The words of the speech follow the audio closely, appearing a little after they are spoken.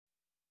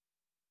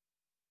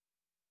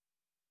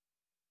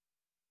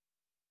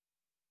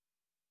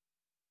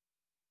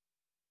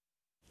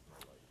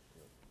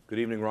Good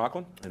evening,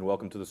 Rockland, and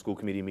welcome to the school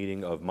committee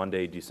meeting of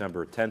Monday,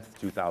 December 10th,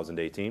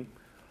 2018.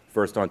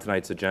 First on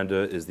tonight's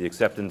agenda is the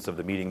acceptance of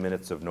the meeting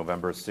minutes of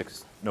November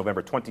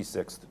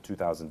 26th,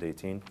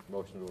 2018.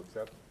 Motion to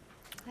accept.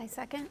 I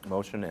second.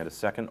 Motion and a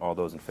second. All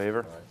those in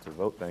favor? Aye. To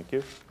vote, thank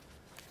you.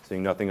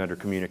 Seeing nothing under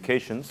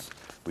communications,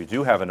 we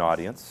do have an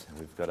audience.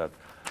 We've got a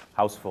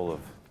house full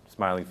of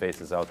smiling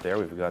faces out there.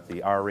 We've got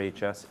the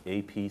RHS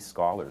AP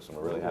Scholars, and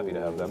we're really happy to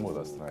have them with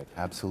us tonight.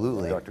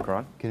 Absolutely. Dr.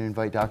 Cron? Can I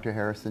invite Dr.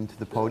 Harrison to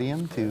the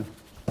podium to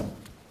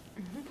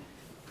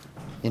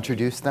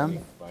introduce them?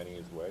 Finding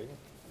his way.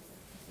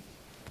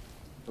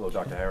 Hello,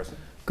 Dr. Harrison.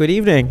 Good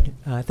evening.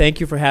 Thank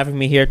you for having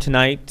me here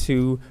tonight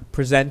to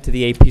present to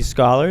the AP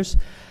Scholars.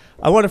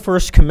 I want to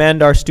first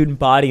commend our student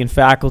body and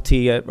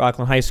faculty at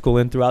Rockland High School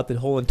and throughout the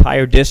whole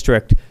entire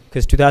district,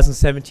 because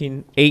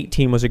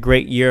 2017-18 was a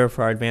great year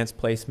for our advanced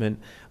placement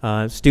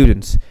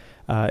students.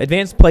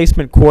 Advanced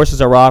placement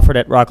courses are offered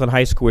at Rockland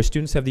High School where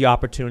students have the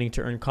opportunity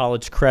to earn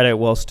college credit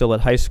while still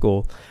at high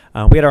school.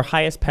 We had our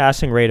highest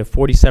passing rate of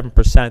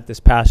 47%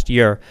 this past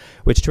year,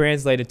 which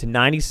translated to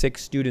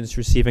 96 students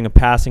receiving a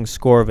passing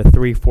score of a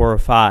 3, 4, or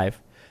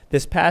 5.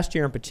 This past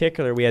year in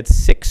particular, we had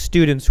 6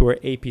 students who were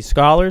AP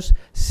Scholars,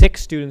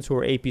 6 students who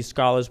were AP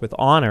Scholars with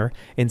honor,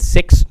 and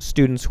 6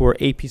 students who were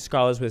AP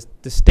Scholars with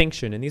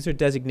distinction, and these are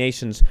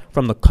designations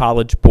from the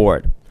College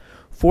Board.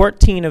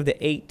 14 of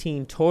the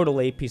 18 total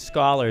AP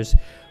Scholars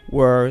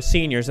were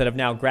seniors that have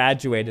now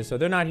graduated, so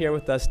they're not here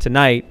with us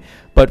tonight,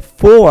 but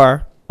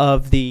 4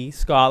 of the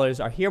scholars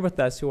are here with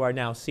us who are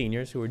now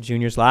seniors, who were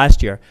juniors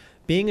last year.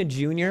 Being a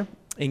junior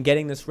and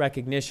getting this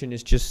recognition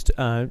is just,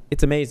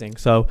 it's amazing.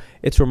 So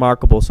it's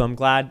remarkable. So I'm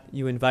glad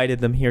you invited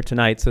them here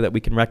tonight so that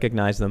we can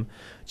recognize them.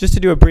 Just to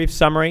do a brief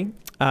summary,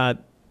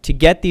 to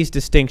get these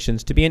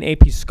distinctions, to be an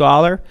AP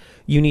Scholar,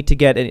 you need to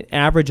get an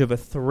average of a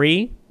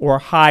 3 or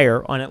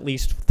higher on at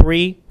least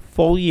 3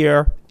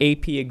 full-year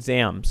AP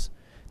exams.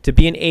 To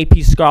be an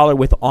AP Scholar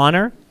with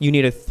honor, you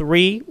need a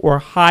 3 or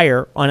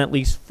higher on at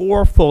least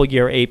 4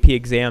 full-year AP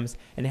exams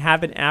and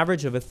have an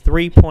average of a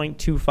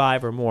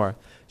 3.25 or more.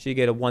 So you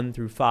get a 1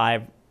 through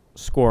 5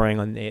 scoring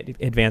on the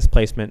advanced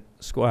placement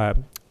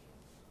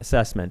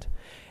assessment.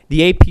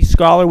 The AP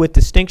Scholar with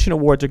distinction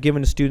awards are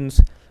given to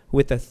students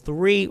with a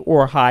 3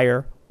 or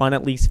higher on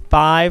at least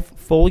 5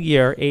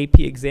 full-year AP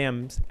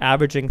exams,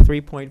 averaging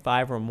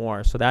 3.5 or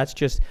more. So that's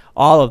just,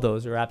 all of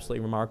those are absolutely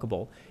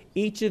remarkable.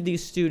 Each of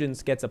these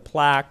students gets a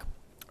plaque,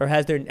 or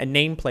has a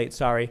nameplate,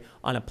 sorry,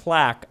 on a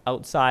plaque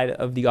outside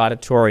of the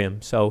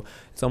auditorium. So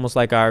it's almost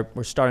like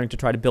we're starting to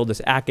try to build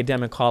this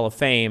academic hall of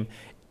fame,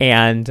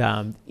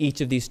 and each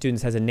of these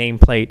students has a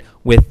nameplate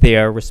with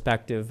their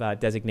respective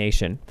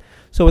designation.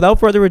 So without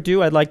further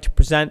ado, I'd like to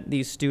present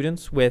these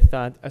students with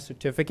a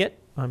certificate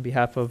on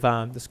behalf of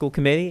the school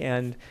committee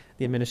and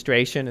the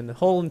administration and the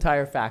whole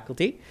entire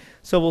faculty.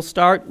 So we'll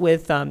start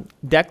with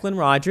Declan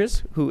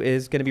Rogers, who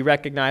is going to be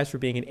recognized for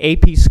being an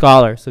AP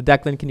Scholar. So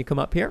Declan, can you come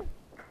up here?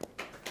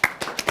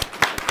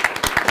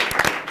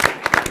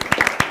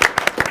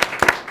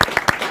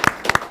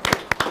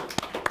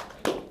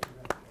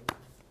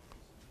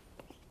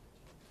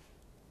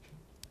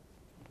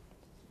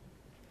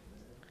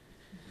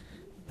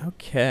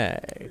 Okay.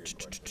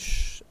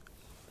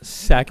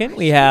 Second,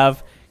 we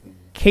have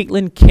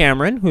Caitlin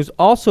Cameron, who's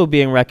also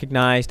being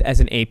recognized as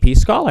an AP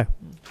Scholar.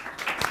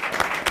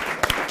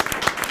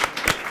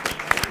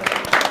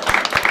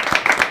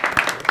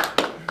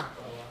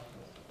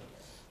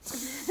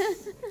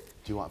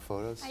 Do you want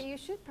photos? You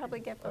should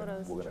probably get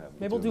photos.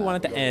 Maybe we'll do one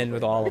at the end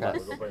with all of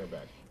us. We'll bring it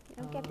back. You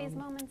don't get these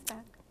moments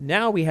back.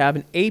 Now we have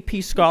an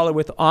AP Scholar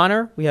with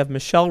honor. We have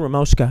Michelle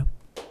Ramoska.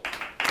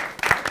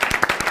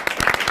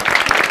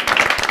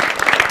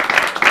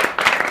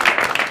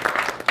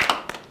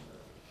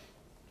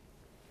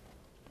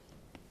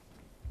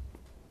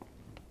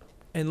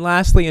 And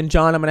lastly, and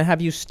John, I'm going to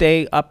have you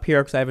stay up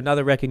here because I have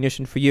another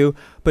recognition for you,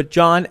 but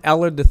John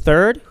Ellard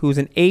III, who's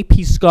an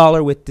AP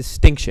Scholar with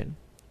distinction.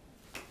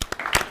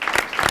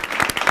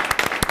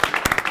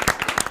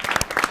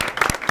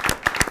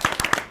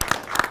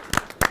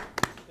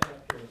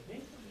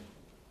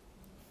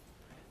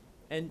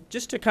 And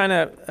just to kind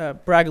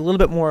of brag a little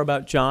bit more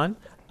about John,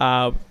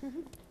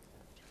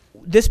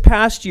 this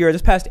past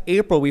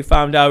April, we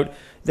found out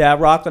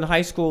that Rockland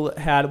High School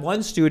had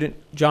one student,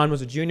 John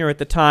was a junior at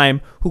the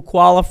time, who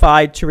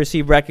qualified to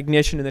receive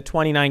recognition in the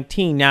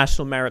 2019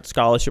 National Merit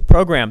Scholarship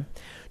Program.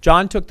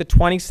 John took the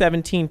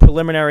 2017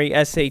 preliminary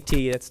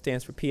SAT, that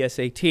stands for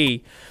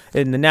PSAT,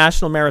 in the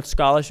National Merit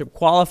Scholarship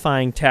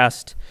qualifying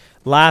test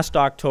last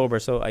October,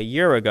 so a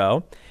year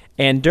ago.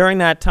 And during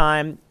that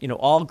time,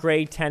 all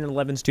grade 10 and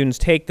 11 students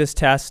take this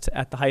test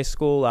at the high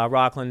school.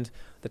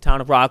 The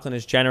town of Rockland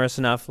is generous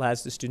enough,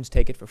 has the students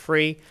take it for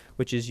free,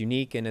 which is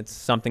unique, and it's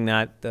something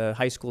that the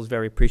high school is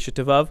very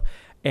appreciative of.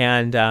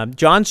 And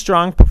John's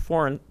strong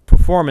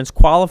performance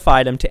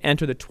qualified him to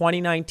enter the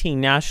 2019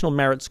 National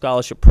Merit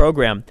Scholarship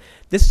Program.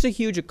 This is a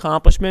huge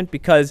accomplishment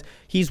because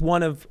he's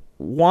one of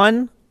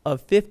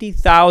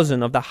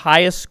 50,000 of the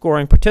highest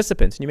scoring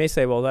participants. And you may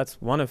say, well,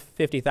 that's one of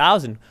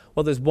 50,000.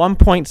 Well, there's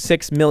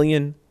 1.6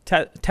 million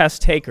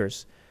test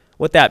takers.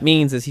 What that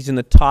means is he's in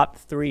the top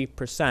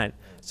 3%.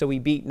 So we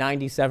beat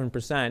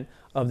 97%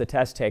 of the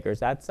test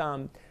takers. That's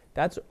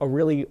a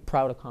really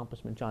proud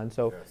accomplishment, John.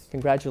 So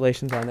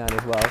congratulations on that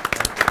as well.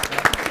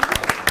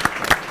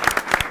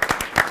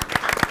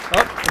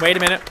 Oh, wait a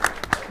minute.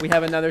 We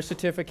have another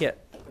certificate.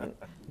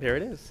 There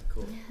it is.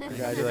 Cool.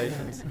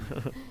 Congratulations.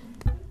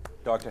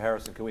 Dr.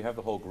 Harrison, can we have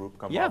the whole group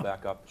come Yeah. all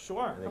back up?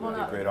 Sure. I think Come on it would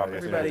be a up. great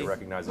opportunity Everybody. to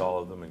recognize all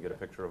of them and get a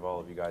picture of all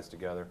of you guys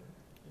together.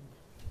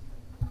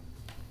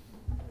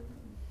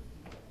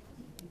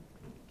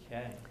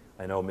 Okay.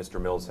 I know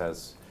Mr. Mills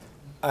has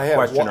I a have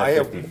question one, or I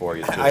 50 for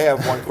you, too. I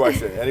have one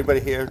question.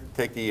 Anybody here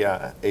take the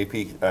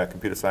AP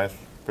Computer Science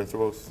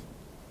Principles?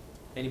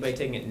 Anybody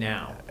taking it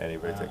now?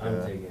 Anybody take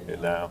I'm taking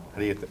it now? How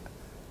do you?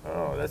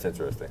 Oh, that's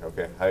interesting.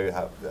 Okay. How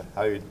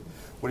you?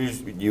 What do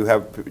you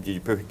have? Did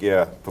you pick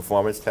your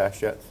performance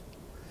test yet?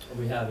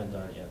 We haven't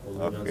done it yet, but we've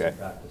done Okay. some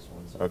practice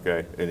ones.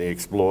 Okay. And the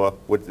Explore.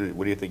 What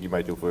do you think you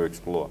might do for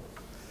Explore?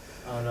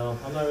 I don't know.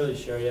 I'm not really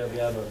sure yet. We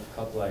have a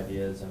couple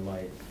ideas.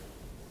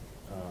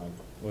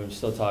 We're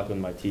still talking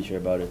with my teacher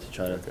about it to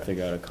try to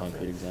figure out a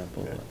concrete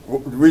example. Yeah. but- Well,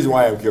 the reason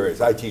why I'm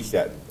curious, I teach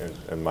that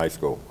in my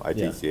school. I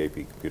Yeah. teach the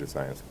AP Computer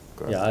Science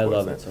course. Yeah, I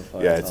love it so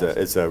far. Yeah, It's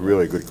it's a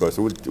really good course.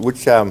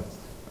 Which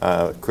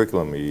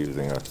curriculum are you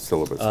using,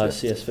 syllabus? there?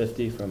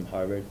 CS50 from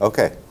Harvard.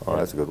 Okay, oh,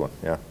 that's a good one,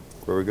 yeah.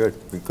 Very good.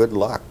 Good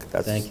luck.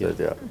 That's- Thank you.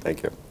 Yeah,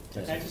 thank you.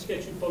 Yes. Can I just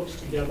get you folks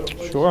together,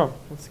 please? Sure.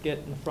 Let's get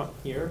in front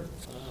here.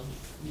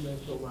 You guys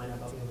go line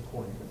up out in the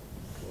corner.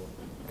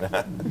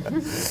 A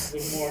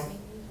little more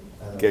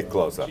Get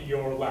closer. to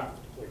your left,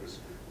 please.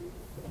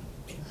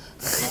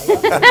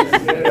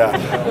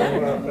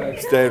 Yeah.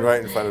 Staying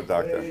right in front of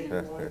Doctor.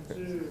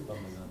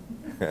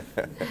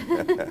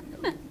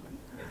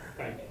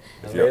 Thank you.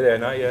 Stay there,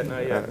 not yet,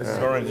 not yet. Mrs.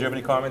 Horan, do you have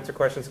any comments or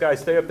questions?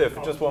 Guys, stay up there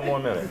for just one more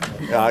minute.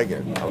 Yeah, I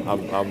get it.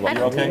 I'm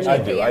You okay?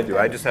 I do.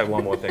 I just have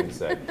one more thing to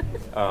say.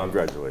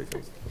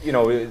 Congratulations. You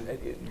know,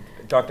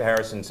 Dr.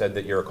 Harrison said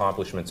that your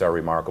accomplishments are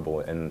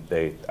remarkable, and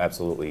they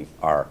absolutely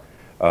are.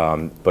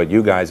 But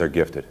you guys are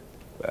gifted,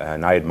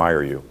 and I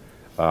admire you.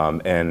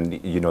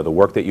 And, you know, the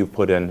work that you've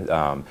put in,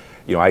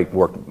 you know, I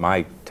worked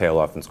my tail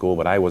off in school,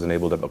 but I wasn't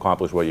able to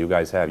accomplish what you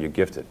guys have. You're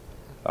gifted.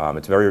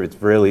 It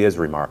really is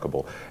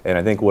remarkable. And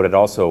I think what it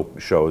also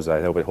shows,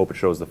 I hope it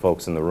shows the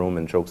folks in the room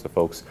and shows the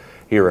folks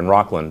here in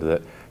Rockland,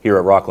 that here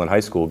at Rockland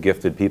High School,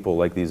 gifted people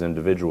like these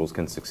individuals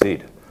can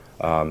succeed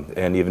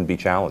and even be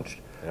challenged.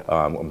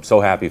 I'm so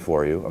happy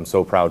for you. I'm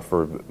so proud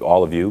for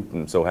all of you.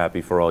 I'm so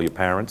happy for all your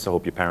parents. I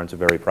hope your parents are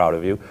very proud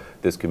of you.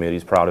 This committee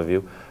is proud of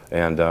you.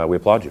 And we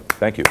applaud you.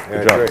 Thank you.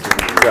 Yeah, Good job. great.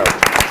 Good job.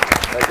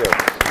 Thank you.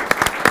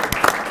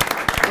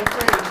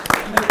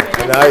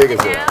 And now you can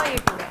sit. Now you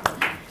can go.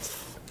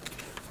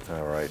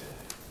 All right.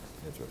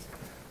 Interesting.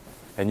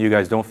 And you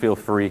guys don't feel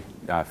free.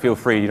 Feel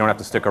free. You don't have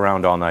to stick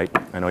around all night.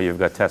 I know you've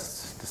got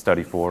tests to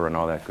study for and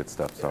all that good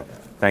stuff. So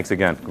thanks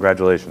again.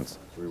 Congratulations.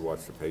 We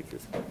watched the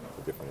Patriots, a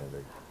different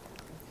ending.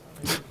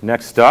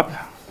 Next up,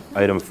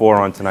 item 4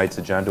 on tonight's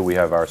agenda, we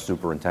have our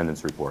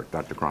superintendent's report.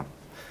 Dr. Cron.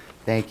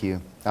 Thank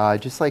you.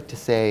 I'd just like to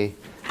say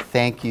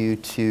thank you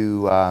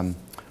to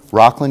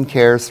Rockland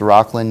Cares, the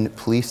Rockland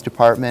Police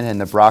Department,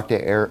 and the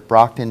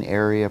Brockton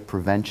Area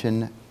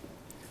Prevention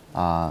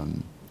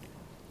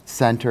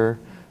Center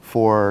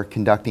for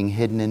conducting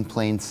Hidden in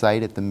Plain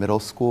Sight at the middle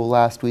school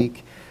last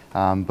week,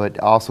 but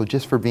also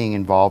just for being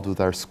involved with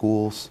our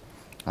schools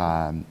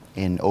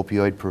in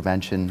opioid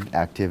prevention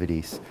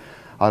activities.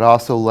 I'd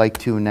also like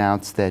to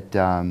announce that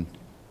the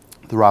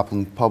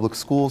Rockland Public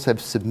Schools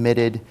have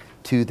submitted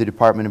to the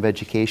Department of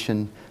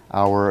Education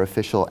our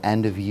official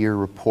end-of-year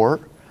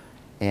report,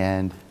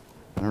 and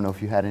I don't know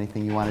if you had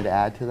anything you wanted to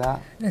add to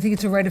that? I think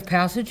it's a rite of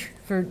passage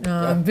for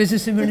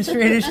business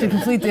administrators to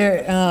complete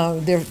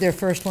their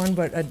first one,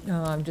 but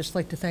I'd just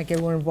like to thank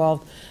everyone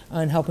involved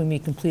in helping me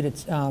complete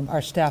it.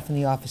 Our staff in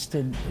the office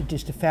did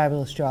just a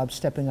fabulous job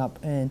stepping up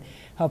and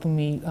helping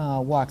me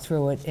walk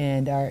through it,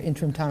 and our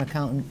interim town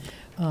accountant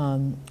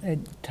at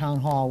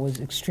Town Hall was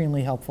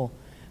extremely helpful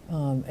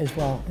as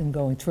well in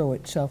going through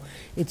it. So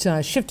it's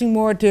shifting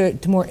more to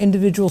more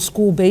individual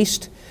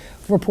school-based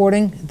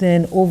reporting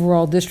than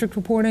overall district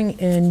reporting,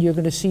 and you're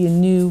going to see a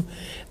new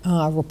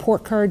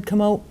report card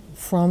come out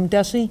from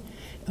DESE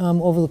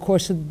over the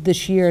course of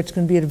this year. It's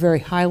going to be at a very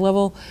high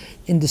level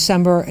in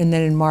December, and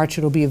then in March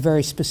it'll be a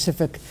very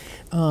specific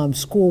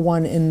school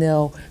one, and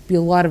there'll be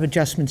a lot of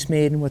adjustments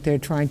made, and what they're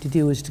trying to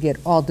do is to get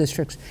all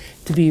districts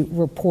to be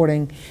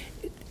reporting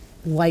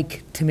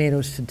like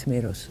tomatoes to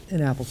tomatoes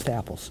and apples to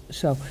apples.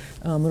 So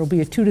it'll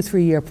be a 2 to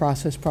 3 year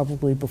process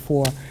probably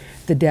before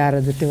the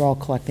data that they're all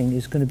collecting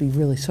is going to be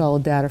really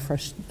solid data for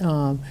us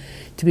to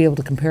be able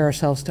to compare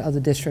ourselves to other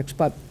districts.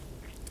 But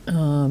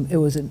it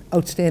was an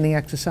outstanding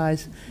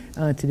exercise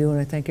to do, and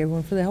I thank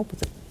everyone for their help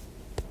with it.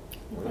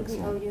 I think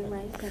we owe you,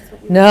 right? That's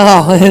what you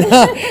No,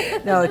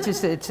 no,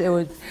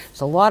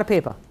 it's a lot of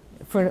paper.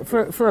 For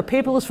a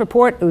paperless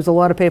report, it was a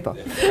lot of paper.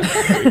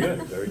 Very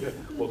good, very good.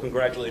 Well,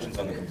 congratulations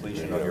on the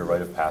completion of your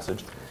rite of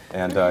passage.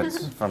 And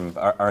it's from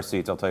our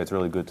seats, I'll tell you, it's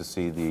really good to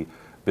see the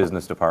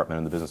business department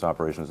and the business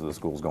operations of the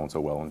school is going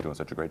so well and doing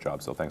such a great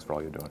job. So thanks for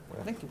all you're doing.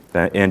 Thank you.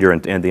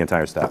 And the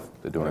entire staff.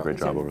 They're doing a great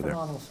job over there.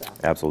 Phenomenal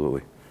staff.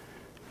 Absolutely.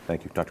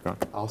 Thank you, Dr. Cron.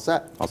 All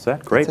set. All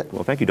set? Great. That's it.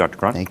 Well, thank you, Dr.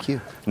 Cron. Thank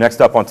you.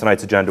 Next up on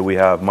tonight's agenda, we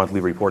have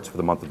monthly reports for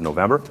the month of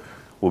November.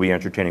 We'll be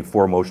entertaining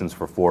 4 motions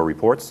for 4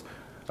 reports.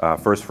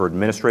 First for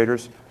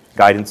administrators,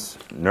 guidance,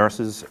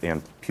 nurses,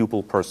 and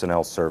pupil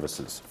personnel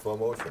services. 4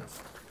 motions.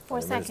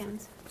 4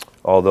 seconds.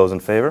 All those in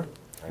favor?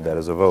 That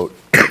is a vote.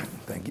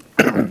 Thank you.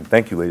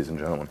 Thank you, ladies and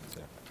gentlemen.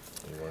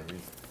 You want to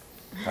read?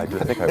 I do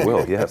think I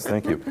will, yes,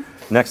 thank you.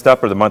 Next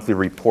up are the monthly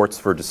reports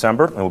for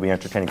December, and we'll be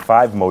entertaining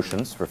 5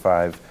 motions for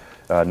 5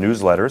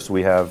 newsletters.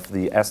 We have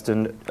the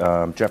Eston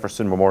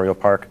Jefferson Memorial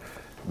Park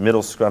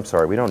Middle School, I'm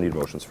sorry, we don't need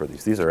motions for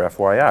these. These are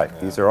FYI.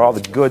 These are all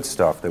the good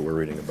stuff that we're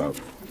reading about.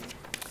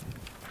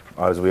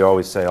 As we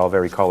always say, all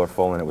very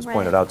colorful, and it was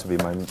pointed Right. out to me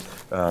by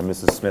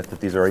Mrs. Smith that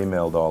these are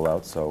emailed all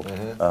out. So for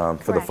the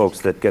Correct. folks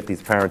that get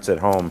these parents at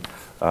home,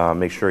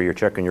 make sure you're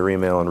checking your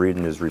email and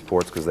reading his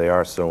reports because they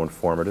are so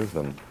informative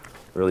and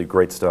really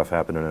great stuff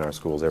happening in our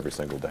schools every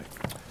single day.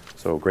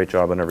 So great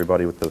job on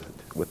everybody with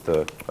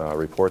the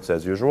reports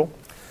as usual.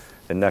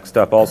 And next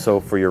up, also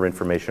for your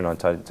information on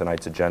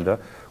tonight's agenda,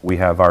 we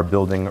have our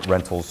building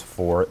rentals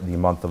for the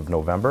month of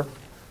November,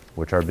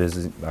 which our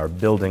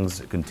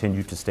buildings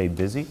continue to stay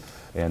busy,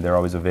 and they're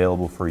always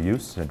available for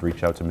use. And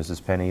reach out to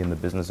Mrs. Penny in the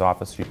business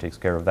office. She takes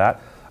care of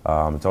that.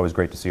 It's always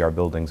great to see our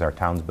buildings, our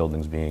town's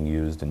buildings being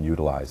used and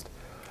utilized.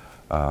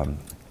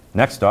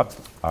 Next up,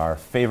 our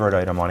favorite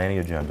item on any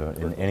agenda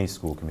in any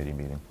school committee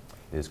meeting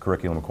is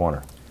Curriculum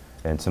Corner.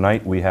 And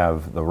tonight we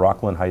have the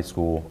Rockland High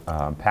School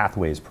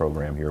Pathways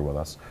program here with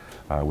us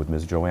with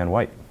Ms. Joanne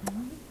White.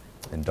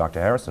 And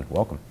Dr. Harrison,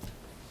 welcome.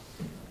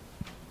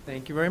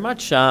 Thank you very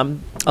much.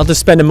 I'll just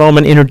spend a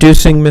moment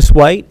introducing Ms.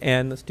 White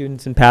and the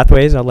students in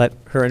Pathways. I'll let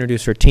her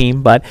introduce her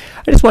team, but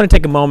I just want to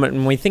take a moment,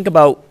 and when we think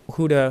about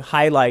who to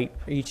highlight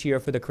each year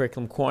for the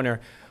Curriculum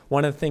Corner,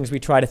 one of the things we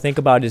try to think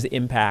about is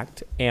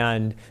impact.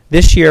 And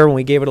this year, when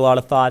we gave it a lot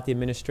of thought, the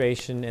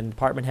administration and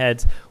department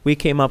heads, we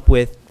came up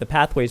with the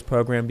Pathways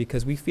program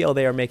because we feel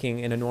they are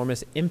making an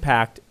enormous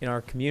impact in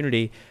our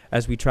community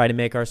as we try to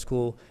make our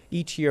school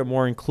each year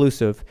more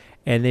inclusive.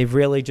 And they've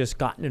really just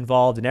gotten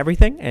involved in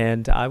everything.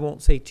 And I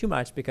won't say too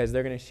much because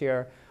they're going to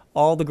share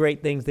all the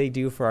great things they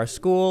do for our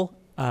school.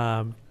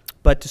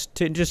 But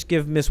to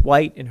give Miss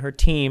White and her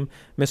team,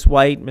 Miss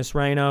White, Miss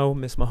Rhino,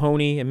 Miss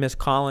Mahoney, and Miss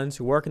Collins,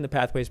 who work in the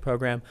Pathways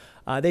program,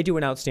 they do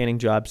an outstanding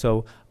job.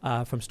 So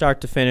from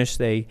start to finish,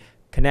 they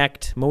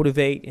connect,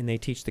 motivate, and they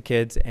teach the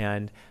kids.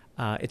 And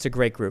it's a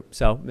great group.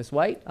 So Miss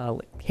White,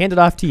 I'll hand it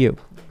off to you.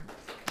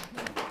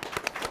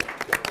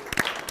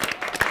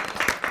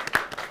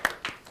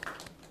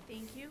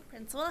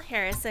 Principal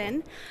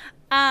Harrison.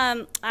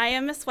 I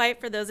am Miss White,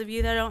 for those of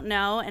you that don't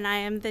know, and I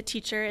am the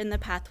teacher in the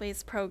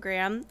Pathways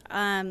program.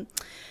 And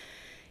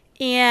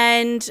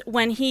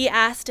when he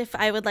asked if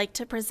I would like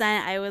to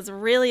present, I was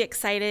really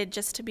excited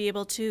just to be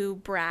able to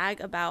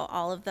brag about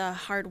all of the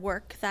hard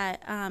work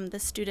that the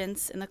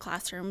students in the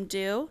classroom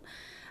do,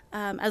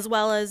 as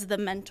well as the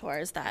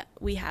mentors that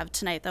we have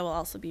tonight that will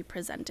also be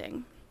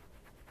presenting.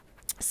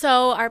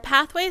 So our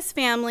Pathways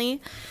family,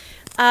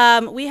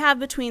 we have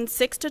between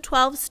 6 to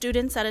 12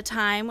 students at a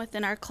time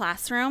within our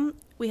classroom.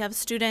 We have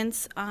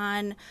students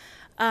on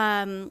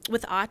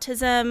with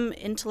autism,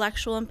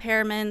 intellectual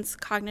impairments,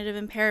 cognitive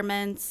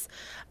impairments,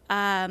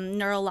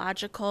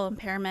 neurological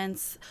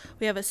impairments.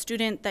 We have a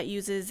student that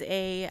uses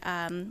a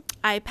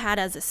iPad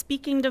as a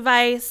speaking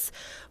device.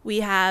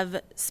 We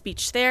have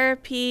speech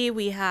therapy.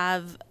 We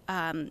have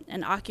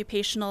an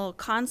occupational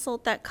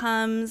consult that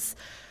comes,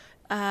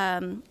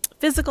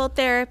 physical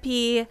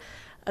therapy,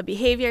 a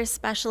behavior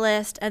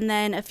specialist, and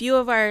then a few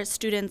of our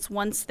students,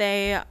 once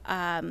they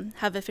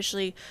have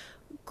officially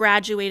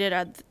graduated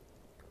or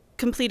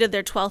completed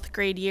their 12th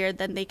grade year,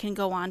 then they can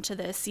go on to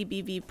the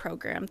CBV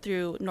program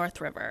through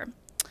North River.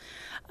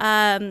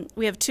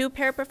 We have 2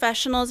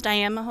 paraprofessionals,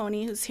 Diane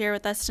Mahoney, who's here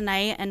with us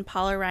tonight, and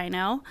Paula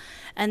Rhino,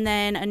 and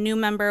then a new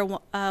member,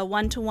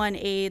 one-to-one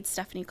aide,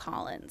 Stephanie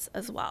Collins,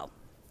 as well.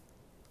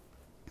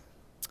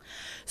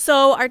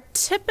 So our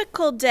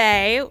typical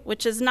day,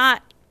 which is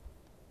not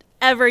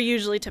ever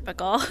usually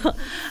typical,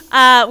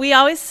 we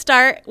always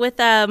start with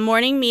a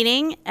morning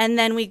meeting, and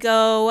then we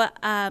go,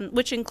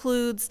 which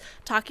includes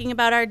talking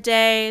about our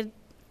day,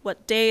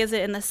 what day is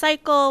it in the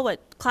cycle,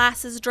 what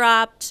classes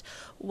dropped,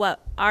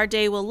 what our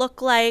day will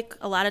look like.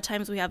 A lot of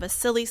times we have a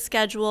silly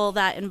schedule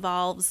that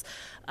involves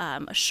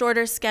a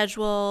shorter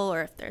schedule,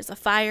 or if there's a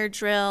fire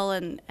drill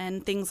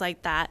and things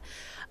like that.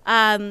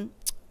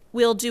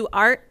 We'll do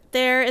art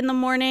there in the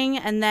morning,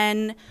 and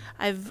then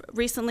I've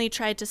recently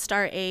tried to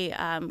start a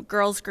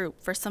girls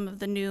group for some of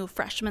the new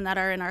freshmen that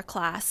are in our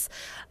class,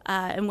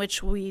 in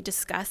which we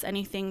discuss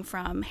anything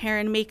from hair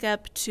and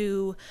makeup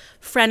to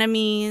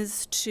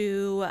frenemies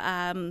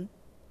to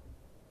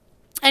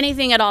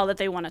anything at all that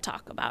they want to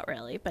talk about,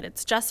 really, but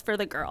it's just for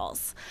the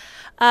girls.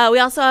 We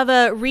also have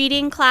a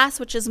reading class,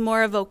 which is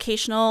more a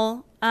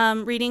vocational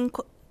reading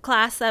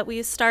class that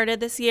we started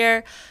this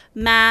year,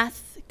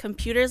 math,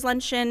 computers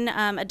luncheon,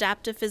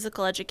 adaptive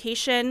physical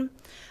education,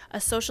 a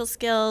social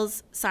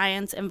skills,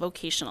 science, and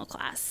vocational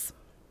class.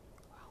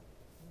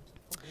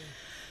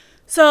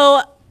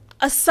 So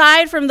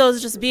aside from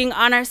those just being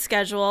on our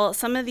schedule,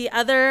 some of the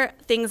other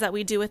things that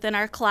we do within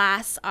our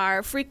class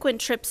are frequent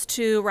trips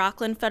to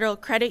Rockland Federal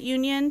Credit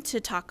Union to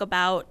talk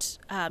about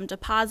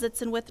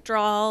deposits and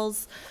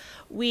withdrawals.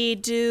 We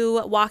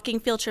do walking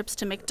field trips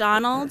to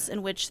McDonald's,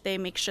 in which they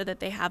make sure that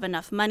they have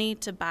enough money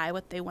to buy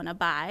what they want to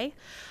buy.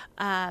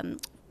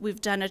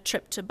 We've done a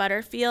trip to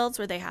Butterfields,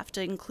 where they have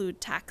to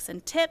include tax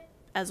and tip,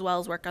 as well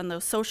as work on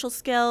those social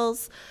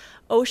skills.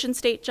 Ocean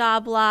State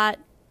Job Lot,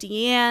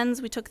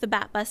 Deanne's. We took the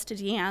BAT bus to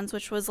Deanne's,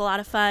 which was a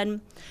lot of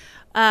fun.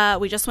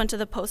 We just went to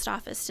the post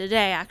office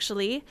today,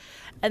 actually.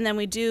 And then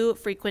we do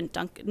frequent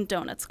Dunkin'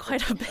 Donuts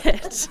quite a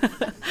bit.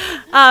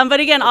 But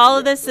again, all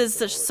of this is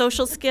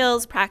social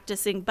skills,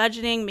 practicing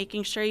budgeting,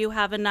 making sure you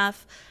have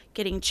enough,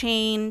 getting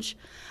change.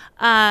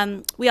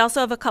 We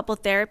also have a couple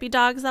therapy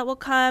dogs that will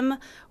come.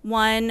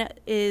 One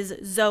is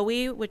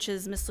Zoe, which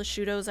is Miss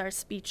Lasciuto's, our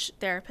speech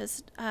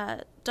therapist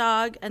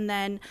dog. And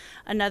then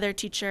another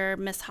teacher,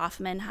 Miss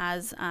Hoffman,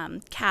 has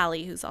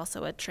Callie, who's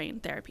also a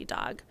trained therapy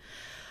dog.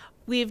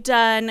 We've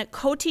done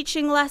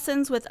co-teaching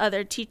lessons with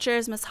other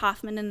teachers, Miss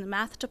Hoffman in the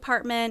math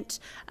department,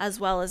 as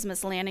well as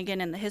Miss Lanigan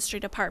in the history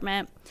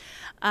department.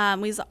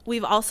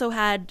 We've also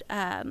had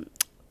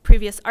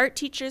previous art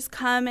teachers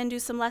come and do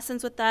some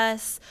lessons with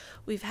us.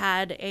 We've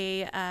had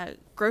a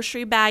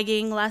grocery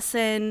bagging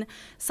lesson,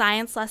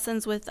 science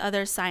lessons with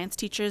other science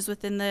teachers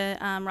within the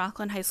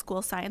Rockland High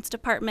School science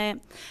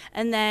department.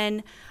 And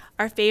then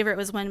our favorite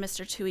was when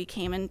Mr. Tui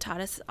came and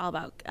taught us all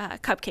about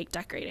cupcake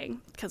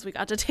decorating, because we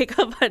got to take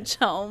a bunch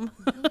home.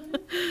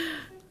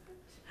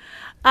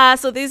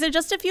 So these are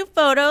just a few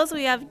photos.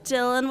 We have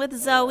Dylan with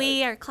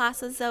Zoe, our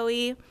class of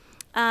Zoe,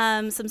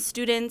 some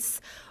students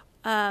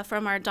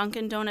from our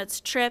Dunkin' Donuts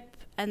trip,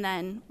 and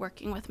then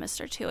working with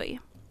Mr. Tui.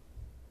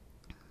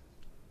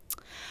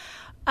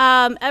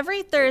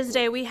 Every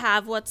Thursday we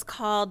have what's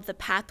called the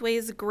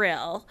Pathways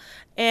Grill,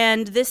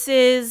 and this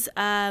is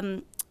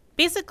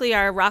basically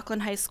our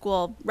Rockland High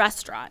School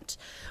restaurant.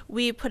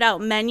 We put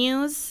out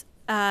menus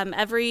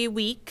every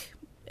week,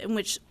 in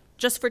which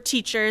just for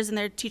teachers and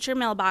their teacher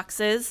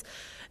mailboxes,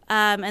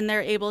 and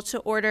they're able to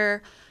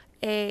order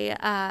a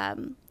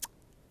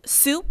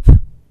soup,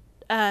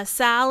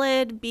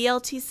 salad,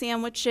 BLT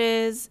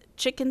sandwiches,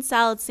 chicken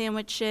salad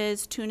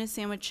sandwiches, tuna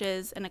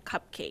sandwiches, and a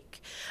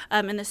cupcake.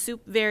 And the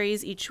soup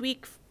varies each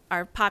week.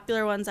 Our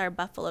popular ones are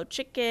buffalo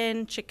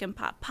chicken, chicken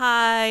pot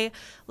pie,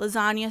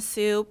 lasagna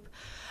soup.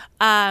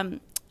 On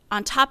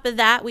top of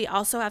that, we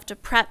also have to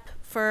prep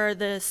for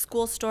the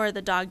school store,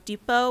 the Dog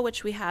Depot,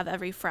 which we have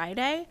every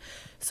Friday.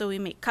 So we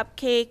make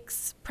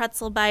cupcakes,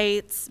 pretzel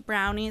bites,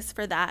 brownies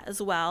for that as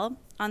well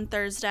on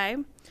Thursday.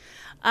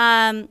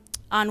 On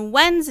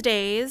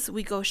Wednesdays,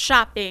 we go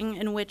shopping,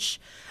 in which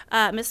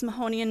Miss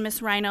Mahoney and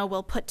Miss Rhino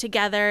will put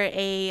together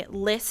a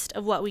list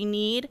of what we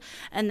need,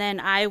 and then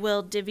I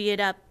will divvy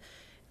it up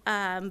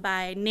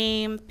by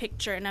name,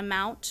 picture, and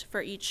amount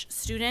for each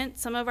student.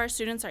 Some of our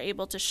students are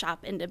able to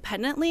shop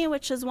independently,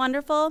 which is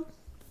wonderful.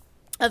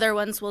 Other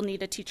ones will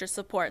need a teacher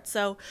support,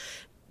 so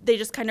they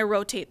just kind of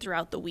rotate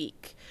throughout the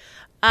week.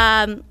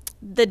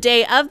 The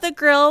day of the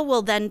grill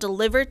will then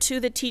deliver to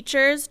the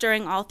teachers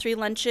during all 3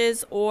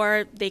 lunches,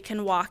 or they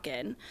can walk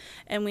in.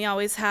 And we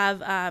always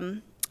have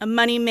a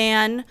money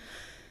man,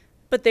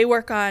 but they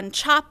work on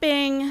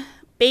chopping,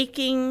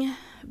 baking,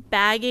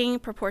 bagging,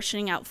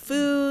 proportioning out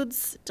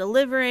foods,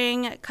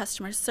 delivering,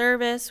 customer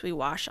service. We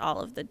wash all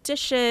of the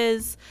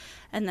dishes,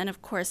 and then,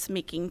 of course,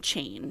 making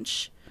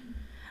change.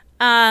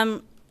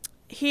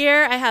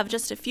 Here I have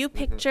just a few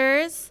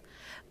pictures.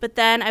 But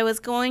then I was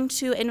going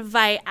to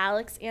invite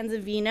Alex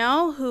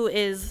Anzavino, who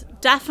is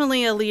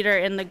definitely a leader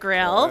in the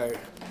grill, to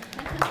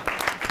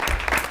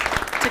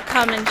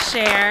come and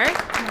share.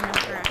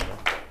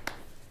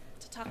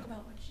 To talk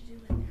about what you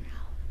do in there,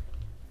 Al.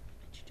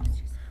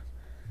 Introduce yourself.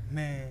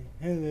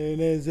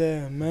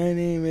 My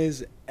name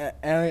is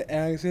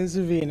Alex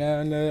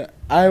Anzavino, and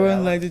I would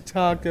like to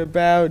talk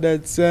about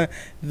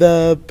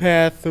the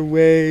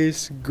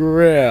Pathways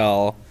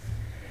Grill.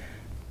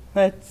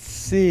 Let's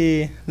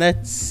see. When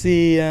you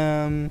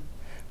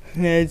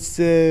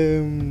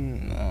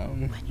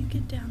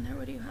get down there,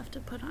 what do you have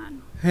to put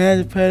on? I have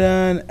to put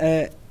on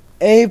an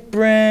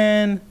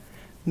apron,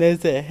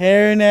 there's a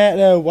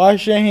hairnet,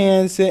 wash your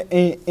hands,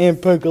 and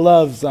put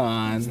gloves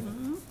on.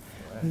 Mm-hmm.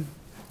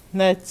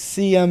 Let's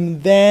see,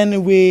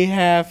 then we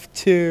have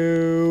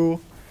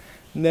to,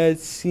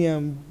 let's see,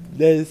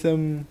 there's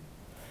some.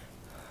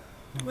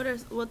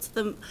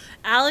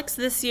 Alex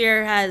this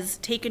year has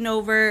taken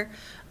over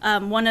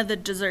one of the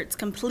desserts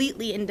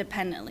completely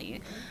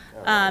independently.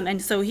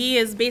 And so he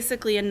is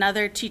basically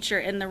another teacher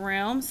in the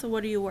room. So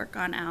what do you work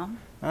on, Al?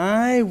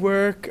 I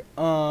work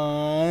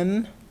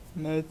on,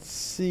 let's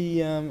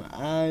see,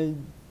 I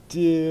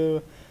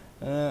do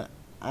the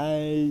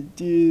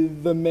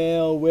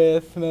mail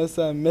with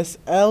Miss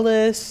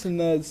Ellis,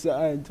 and I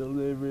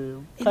deliver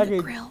in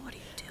the grill, what do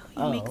you do?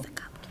 You make the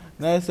cupcakes.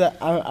 That's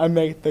I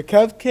make the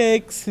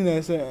cupcakes,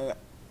 and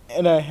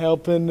and I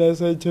help in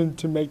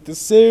to make the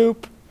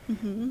soup.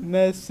 Mm-hmm.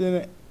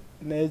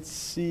 Let's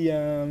see.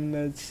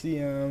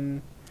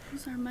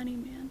 Who's our money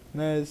man?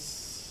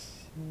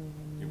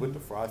 You put the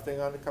frosting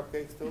on the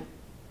cupcakes too?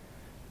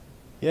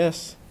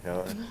 Yes.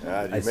 Yeah, you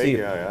I make see.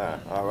 Yeah.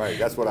 All right,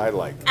 that's what I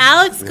like.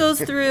 Alex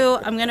goes through.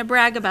 I'm gonna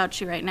brag about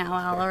you right now,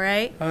 Al. All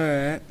right. All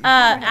right.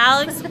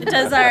 Alex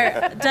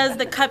does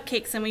the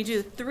cupcakes, and we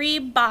do 3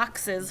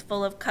 boxes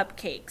full of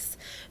cupcakes.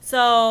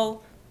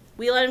 So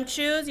we let him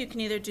choose. You can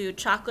either do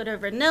chocolate or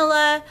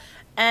vanilla,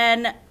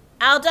 and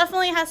Al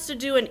definitely has to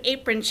do an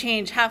apron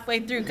change halfway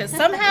through because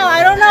somehow,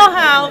 I don't know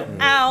how,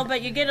 Al,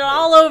 but you get it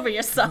all over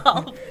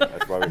yourself.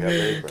 That's why we have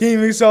the apron. He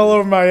mixed all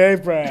over my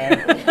apron.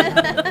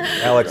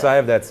 Alex, I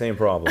have that same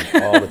problem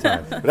all the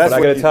time. But I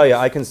what got to you- tell you,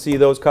 I can see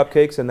those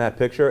cupcakes in that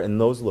picture,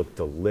 and those look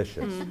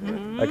delicious.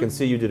 I can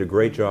see you did a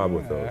great job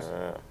with those.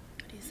 What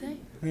do you say?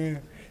 Yeah.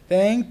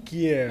 Thank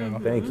you.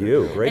 Thank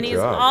you. Great And he's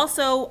job.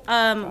 also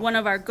one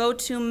of our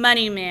go-to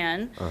money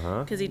man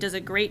Uh-huh. because he does a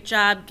great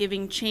job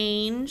giving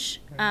change,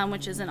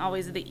 which isn't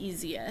always the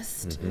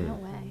easiest. No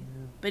way.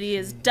 But he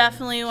is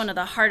definitely one of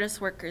the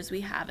hardest workers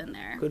we have in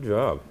there. Good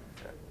job.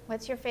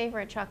 What's your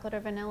favorite, chocolate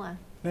or vanilla?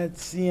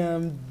 Let's see.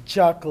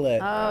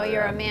 Chocolate. Oh,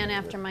 you're a man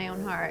after my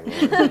own heart. Do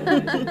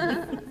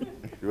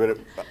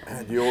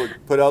you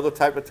put other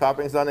type of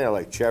toppings on there,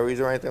 like cherries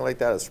or anything like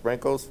that, or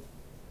sprinkles?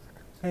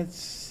 Let's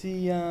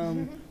see.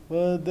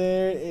 Well,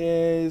 there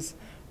is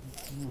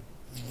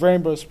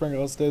rainbow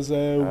sprinkles. There's we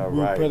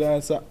right. put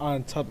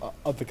on top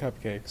of the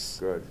cupcakes.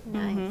 Good.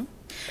 Nice.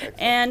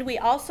 And we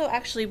also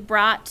actually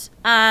brought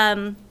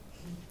a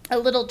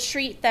little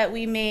treat that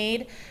we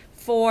made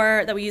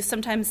that we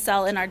sometimes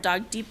sell in our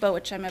Dog Depot,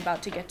 which I'm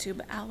about to get to.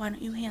 But Al, why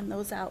don't you hand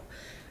those out?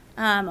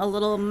 A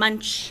little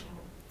munch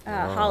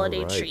holiday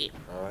right. treat.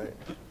 All right.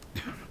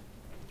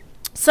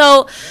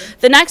 So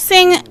the next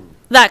thing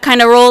that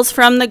kind of rolls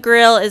from the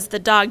grill is the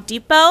Dog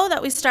Depot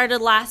that we started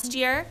last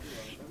year.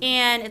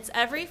 And it's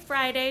every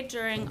Friday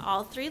during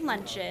all 3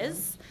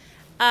 lunches.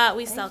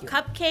 We sell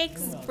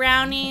cupcakes,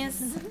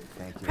 brownies,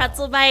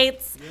 pretzel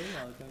bites.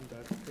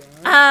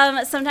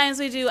 Sometimes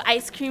we do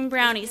ice cream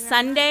brownie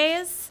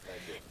sundaes.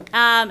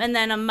 And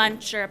then a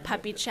munch or a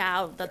puppy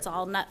chow that's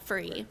all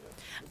nut-free.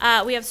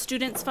 We have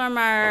students from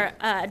our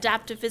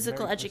adaptive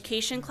physical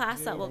education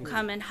class that will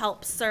come and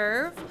help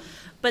serve.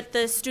 But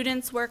the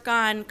students work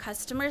on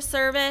customer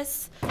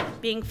service,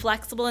 being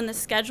flexible in the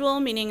schedule,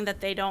 meaning that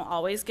they don't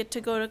always get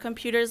to go to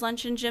computers,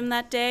 lunch, and gym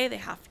that day. They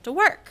have to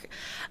work.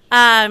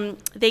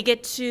 They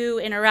get to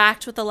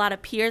interact with a lot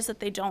of peers that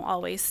they don't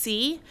always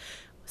see.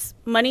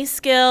 Money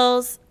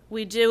skills.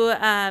 We do,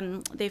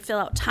 they fill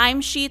out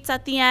timesheets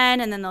at the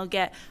end, and then they'll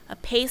get a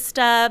pay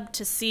stub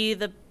to see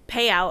the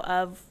payout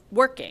of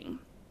working.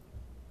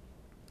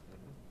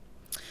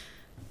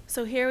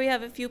 So here we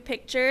have a few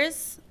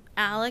pictures.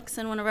 Alex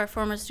and one of our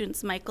former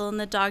students, Michael, in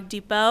the Dog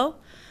Depot.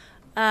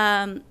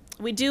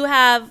 We do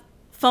have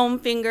foam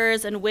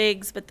fingers and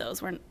wigs, but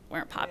those weren't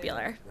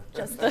popular.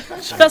 Just the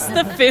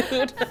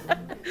food.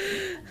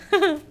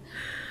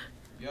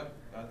 Yep,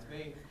 that's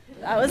me.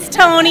 That was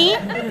Tony.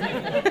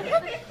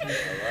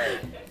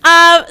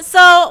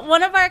 So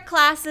one of our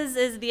classes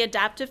is the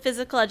adaptive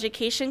physical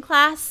education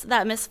class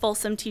that Miss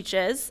Folsom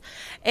teaches.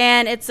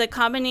 And it's a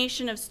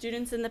combination of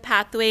students in the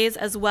pathways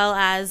as well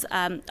as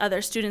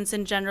other students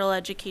in general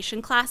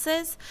education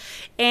classes.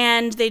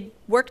 And they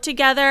work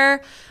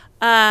together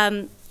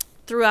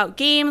throughout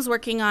games,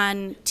 working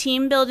on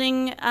team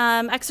building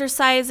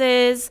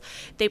exercises.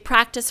 They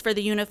practice for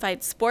the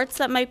unified sports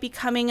that might be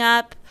coming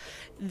up.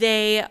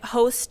 They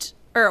host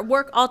or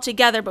work all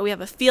together, but we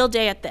have a field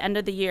day at the end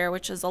of the year,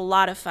 which is a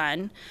lot of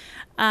fun.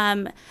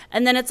 And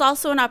then it's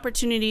also an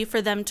opportunity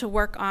for them to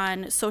work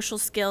on social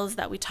skills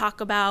that we talk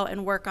about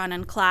and work on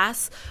in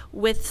class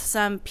with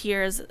some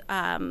peers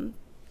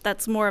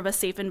that's more of a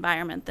safe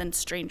environment than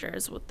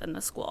strangers within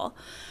the school.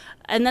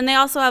 And then they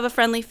also have a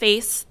friendly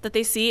face that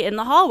they see in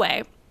the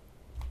hallway.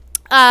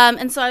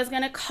 And so I was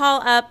going to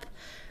call up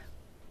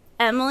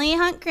Emily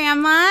Hunt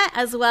Grandma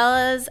as well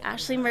as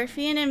Ashley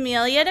Murphy and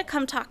Amelia to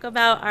come talk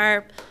about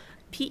our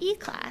PE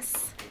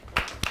class.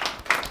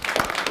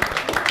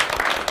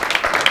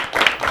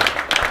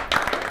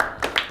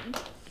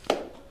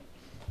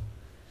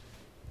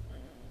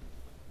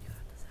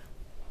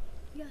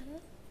 You got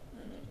it.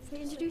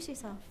 Say, introduce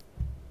yourself.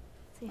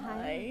 Say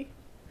hi.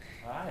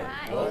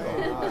 Hi.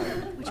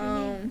 What's your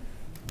name?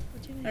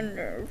 I'm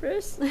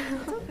nervous. You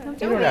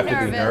don't have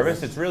to be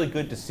nervous. It's really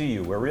good to see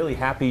you. We're really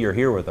happy you're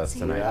here with us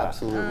tonight.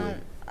 Absolutely.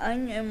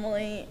 I'm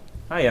Emily.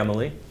 Hi,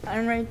 Emily.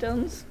 I'm right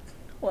down.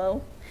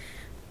 Well,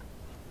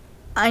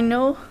 I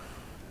know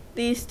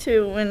these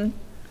two, and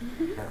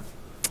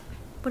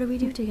What do we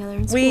do together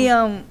in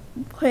school?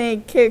 we play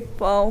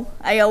kickball.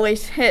 I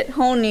always hit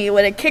Honey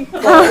with a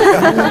kickball.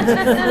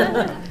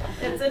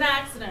 It's an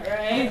accident,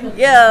 right?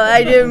 Yeah,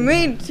 I didn't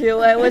mean to.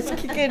 I was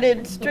kicking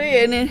it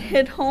straight and it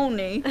hit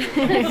Honey. You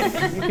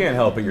can't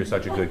help it. You're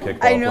such a good I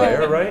kickball know.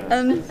 player, right?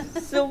 I'm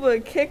still a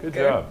kicker. Good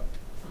job.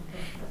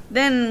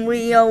 then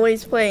we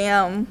always play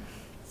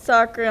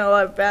soccer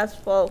or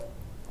basketball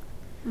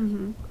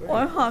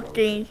or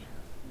hockey.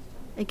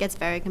 It gets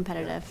very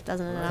competitive,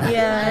 doesn't it?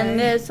 Yeah, and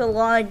there's a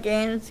lot of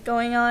games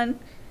going on.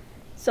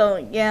 So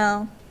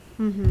yeah.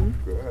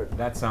 Good.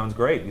 That sounds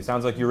great. It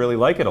sounds like you really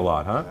like it a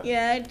lot, huh?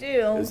 Yeah, I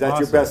do. Is that your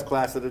Awesome. best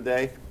class of the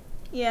day?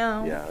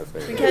 Yeah. Yeah. that's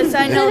very good. Because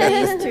I know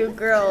these two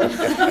girls.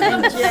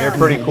 in They're gym.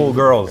 pretty cool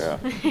girls. Yeah.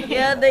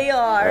 Yeah, they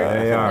are.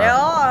 They are. They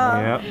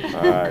are. Yep,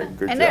 All right.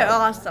 Good And job. they're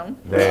awesome.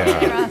 they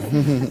You're are.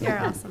 awesome. You're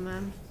awesome,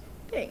 Mom.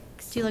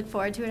 Thanks. Do you look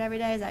forward to it every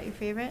day? Is that your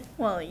favorite?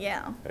 Well,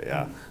 yeah.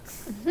 Yeah.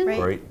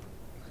 Great.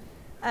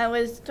 I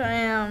was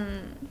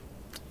trying,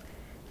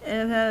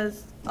 it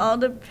has all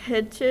the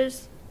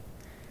pictures.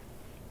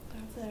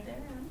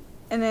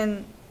 And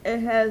then it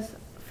has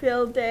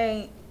field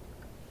day.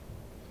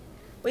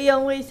 We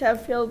always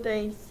have field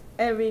days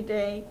every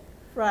day,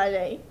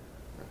 Friday.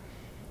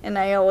 And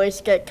I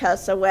always get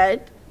casa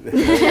wet.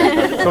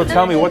 So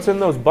tell me, what's in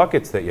those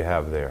buckets that you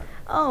have there?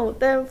 Oh,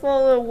 they're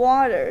full of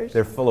waters.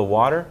 They're full of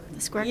water? The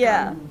squirt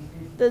Yeah, gun.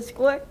 the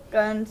squirt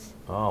guns.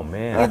 Oh, You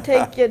man.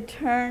 take your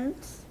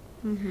turns,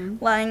 Mm-hmm.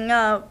 line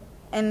up,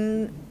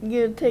 and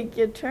you take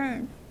your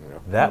turn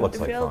That looks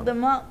to like fill fun.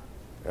 them up.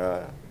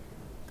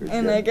 Good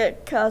And job. I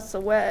get casa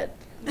wet.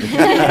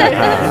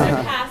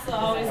 Castle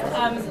always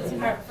comes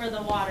for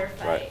the water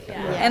fight. Right.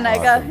 Yeah. And I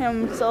got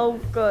him so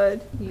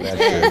good.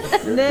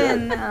 That's good.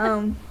 Then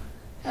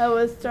I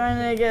was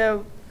trying to get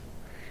a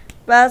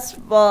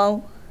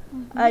basketball.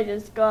 I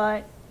just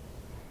got,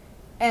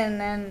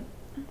 and then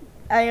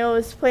I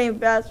always play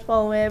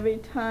basketball every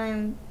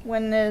time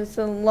when there's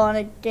a lot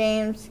of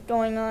games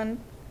going on.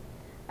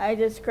 I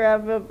just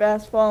grab a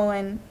basketball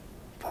and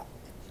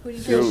Who do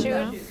you Shoot.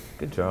 shoot?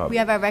 Good job. We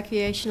have our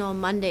recreational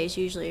Mondays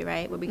usually,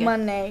 right? Where we get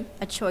Monday.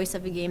 a choice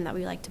of a game that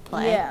we like to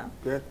play. Yeah,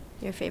 Good.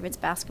 Your favorite's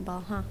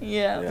basketball, huh?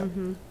 yeah. Yeah.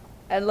 Mm-hmm.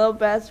 I love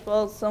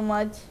basketball so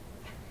much.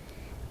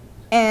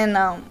 And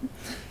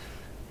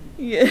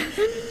yeah.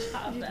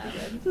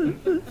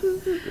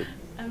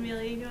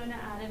 Amelia, you going to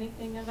add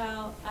anything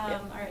about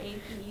our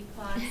APE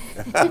class?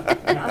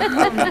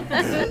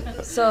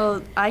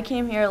 So I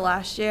came here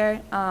last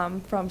year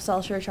from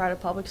South Shore Charter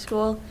Public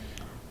School,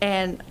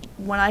 and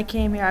when I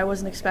came here, I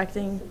wasn't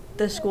expecting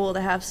this school to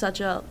have such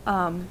a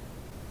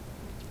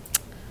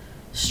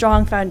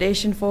strong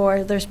foundation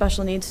for their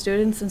special needs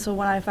students. And so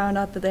when I found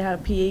out that they had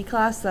a PE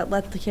class that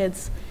let the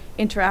kids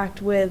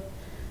interact with,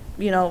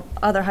 you know,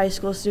 other high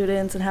school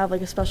students and have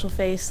like a special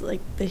face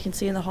like they can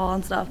see in the hall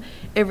and stuff,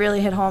 it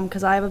really hit home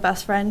because I have a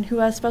best friend who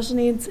has special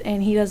needs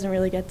and he doesn't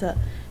really get to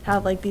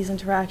have like these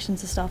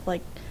interactions and stuff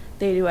like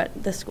they do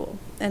at this school.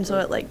 And so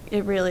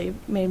it really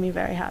made me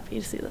very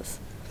happy to see this.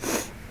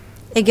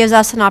 It gives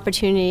us an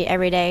opportunity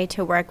every day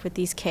to work with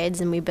these kids,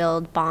 and we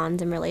build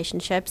bonds and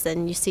relationships,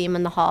 and you see them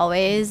in the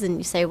hallways and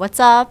you say, "What's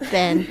up?"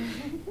 and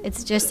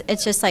it's just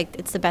like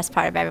it's the best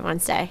part of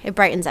everyone's day. It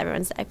brightens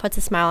everyone's day, puts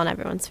a smile on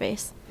everyone's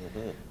face.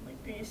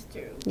 Like these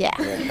two. Yeah.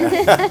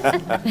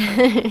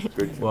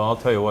 Good. Well, I'll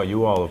tell you what,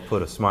 you all have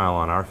put a smile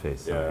on our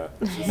face. Yeah.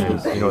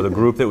 And, you know, the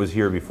group that was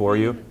here before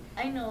you,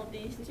 I know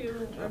these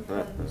two are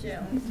from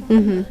gym.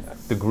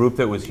 Mm-hmm. the group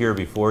that was here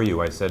before you,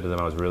 I said to them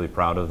I was really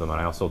proud of them,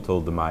 and I also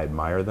told them I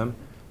admire them.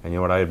 And you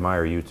know what, I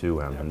admire you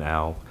too, Em, and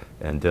Al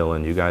and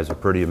Dylan. You guys are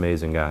pretty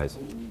amazing guys.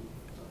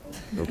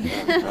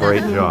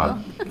 Great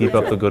job. Keep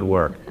up the good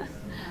work. All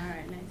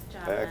right, nice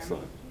job. Em.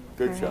 Excellent.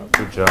 Good job.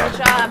 Good job.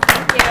 Good job.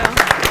 Thank you.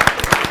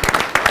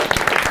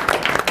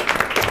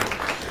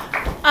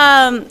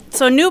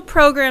 So a new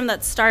program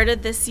that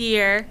started this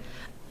year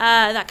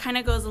that kind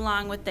of goes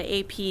along with the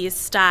AP's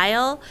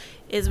style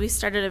is we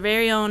started a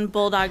very own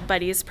Bulldog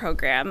Buddies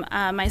program,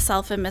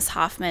 myself and Miss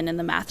Hoffman in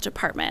the math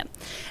department,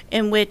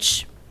 in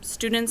which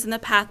students in the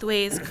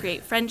pathways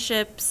create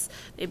friendships,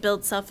 they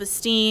build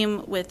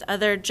self-esteem with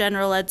other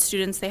general ed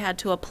students they had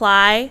to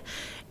apply,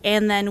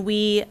 and then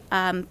we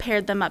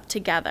paired them up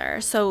together.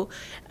 So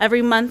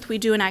every month we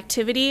do an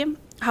activity.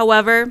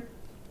 However,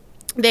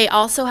 they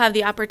also have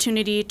the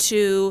opportunity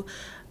to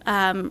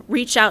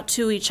reach out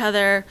to each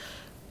other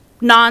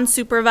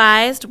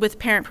non-supervised with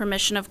parent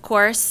permission, of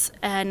course,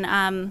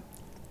 and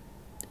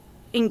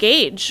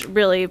engage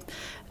really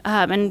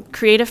and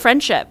create a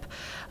friendship.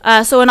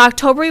 So in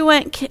October we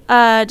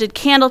did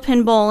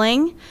candlepin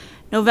bowling.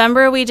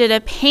 November we did a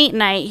paint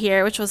night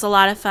here, which was a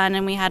lot of fun,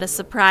 and we had a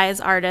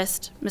surprise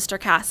artist, Mr.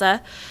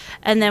 Casa.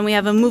 And then we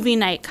have a movie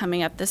night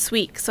coming up this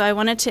week. So I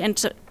wanted to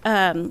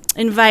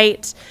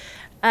invite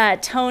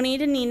Tony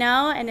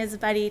DeNino and his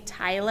buddy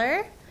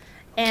Tyler,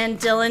 and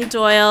Dylan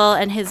Doyle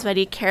and his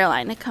buddy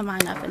Caroline to come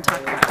on up and talk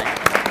about it.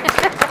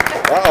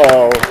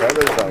 Uh-oh. That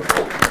is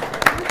helpful.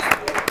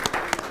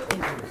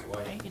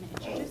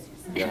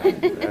 Yeah,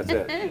 that's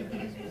it.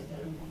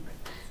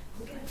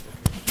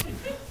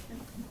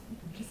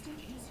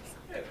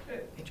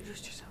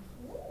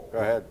 Go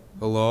ahead.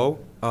 Hello.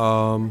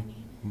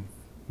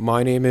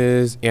 My name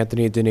is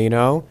Anthony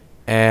DeNino,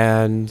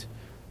 and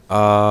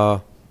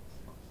I'm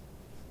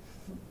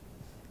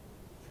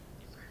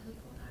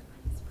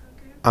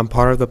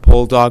part of the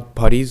Bulldog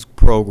Putties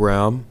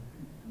program.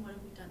 What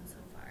have we done so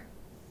far?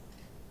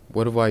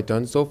 What have I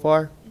done so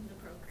far?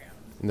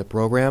 In the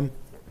program?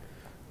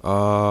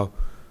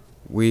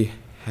 We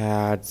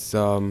had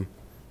some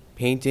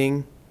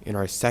painting in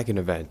our second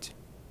event.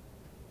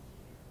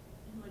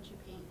 And what'd you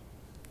paint?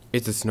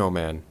 It's a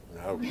snowman.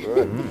 Oh,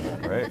 good.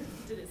 Right.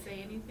 Did it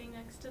say anything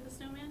next to the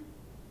snowman?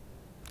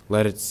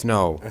 Let it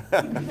snow.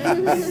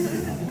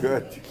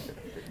 Good.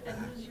 And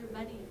who's your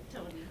buddy,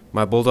 Tony?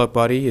 My bulldog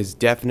buddy is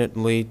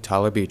definitely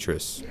Tyler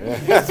Beatrice.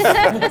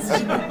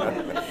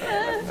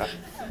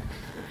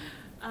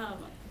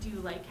 Do you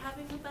like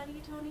having a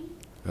buddy, Tony?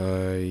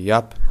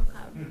 Yup. How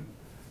come?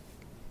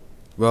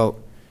 Well,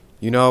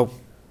 you know,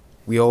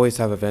 we always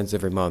have events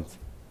every month.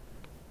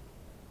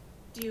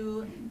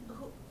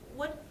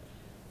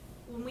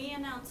 When we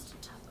announced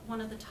one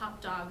of the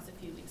top dogs a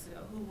few weeks ago,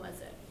 who was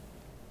it?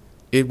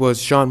 It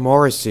was Sean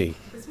Morrissey.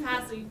 This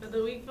past week, but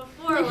the week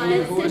before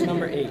was. Who was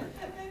number 8?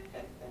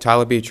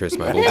 Tyler Beatrice,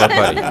 my bulldog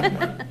buddy.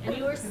 And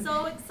you were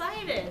so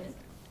excited.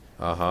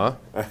 Uh-huh.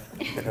 That's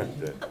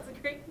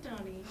great,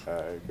 Tony.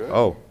 Good.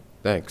 Oh,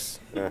 thanks.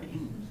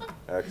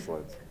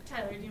 Excellent.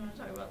 Tyler, do you want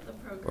to talk about the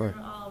program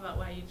at all, about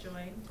why you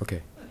joined?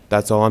 Okay,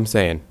 that's all I'm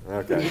saying.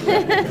 Okay.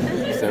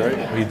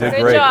 Sarah? You did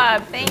Good great.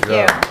 job. Thank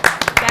you.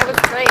 That was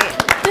great.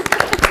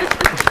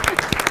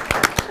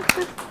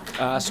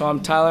 So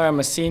I'm Tyler. I'm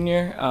a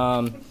senior.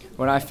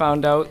 When I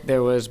found out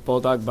there was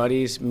Bulldog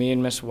Buddies, me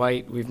and Miss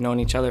White, we've known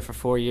each other for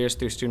 4 years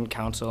through student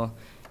council,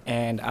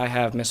 and I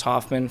have Miss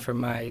Hoffman for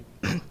my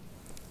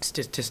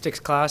statistics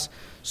class.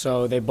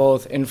 So they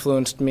both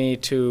influenced me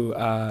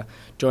to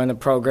join the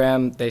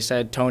program. They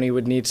said Tony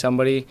would need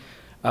somebody.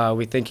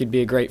 We think he'd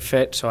be a great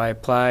fit, so I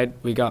applied.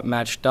 We got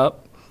matched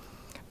up.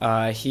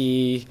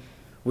 We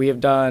have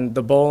done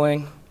the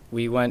bowling.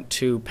 We went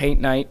to paint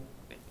night.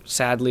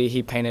 Sadly,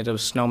 he painted a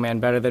snowman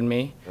better than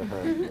me.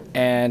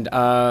 And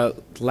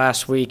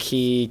last week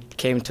he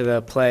came to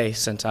the play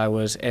since I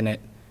was in it,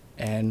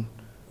 and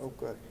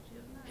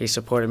he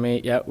supported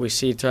me. Yeah, we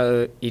see each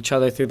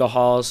other through the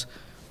halls.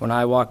 When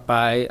I walked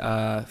by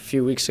a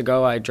few weeks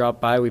ago, I dropped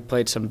by. We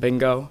played some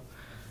bingo,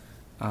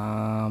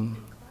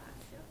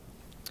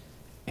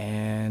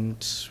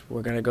 and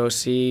we're gonna go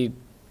see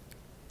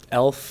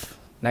Elf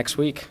next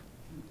week.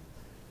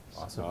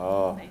 Awesome.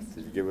 Oh,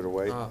 did you give it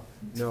away?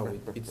 No,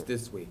 it's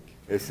this week.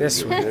 It's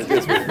this week. It's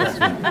this week.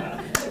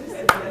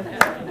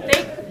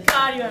 Thank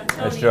God you have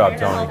Tony. Nice job, here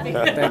to Tony.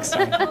 help me. Thanks,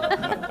 Tony. All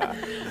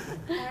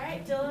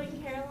right, Dylan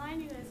and Caroline,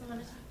 you guys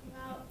want to talk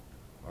about?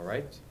 All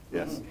right.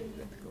 Yes. Go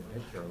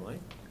ahead, Caroline.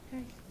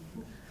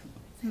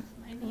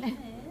 My name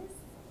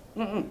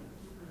is.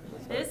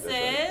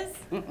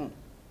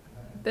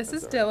 This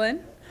is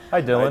Dylan.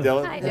 Hi, Dylan. Hi,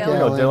 Dylan. Hi, You Dylan.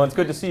 know, Dylan, it's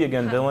good to see you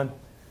again, Dylan.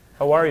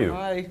 How are you?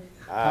 Hi.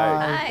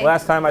 Hi.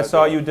 Last time I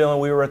saw you, Dylan,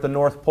 we were at the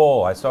North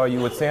Pole. I saw you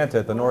with Santa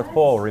at the North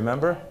Pole,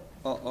 remember?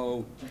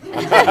 Uh-oh.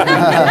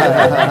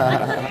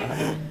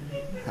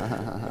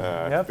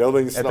 Yep.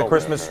 Building At the snowman.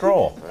 Christmas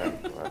stroll.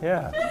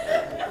 Yeah.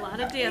 A lot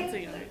of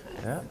dancing there.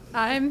 Yeah.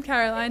 I'm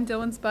Caroline,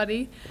 Dylan's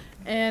buddy,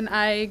 and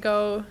I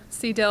go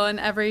see Dylan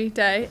every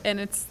day, and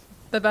it's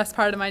the best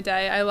part of my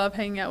day. I love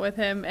hanging out with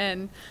him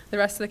and the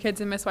rest of the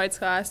kids in Miss White's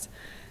class.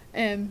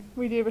 And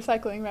we do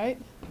recycling, right?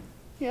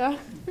 Yeah.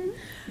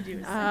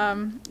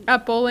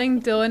 At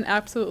bowling, Dylan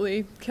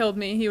absolutely killed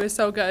me. He was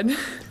so good.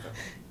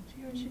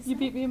 You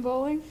beat me in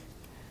bowling?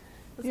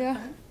 Was Yeah. It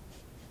fun?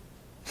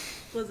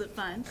 Was it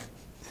fun?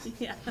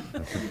 Yeah.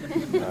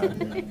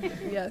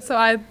 Yeah, so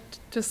I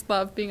just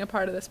love being a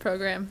part of this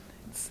program.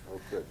 It's Oh,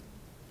 good.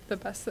 the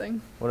best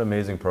thing. What an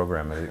amazing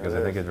program, because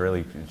I think it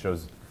really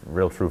shows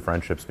real true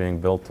friendships being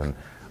built. And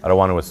I don't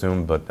want to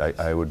assume, but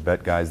I would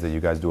bet, guys, that you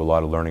guys do a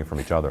lot of learning from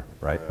each other,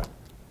 right?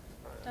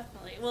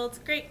 Definitely. Well, it's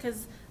great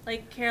because,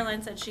 like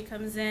Caroline said, she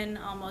comes in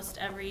almost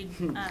every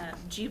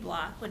G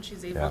block when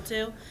she's able Yeah.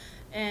 to,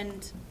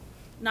 and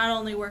not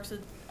only works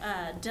with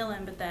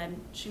Dylan, but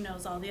then she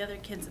knows all the other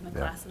kids in the Yeah.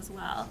 class as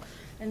well.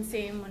 And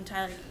same when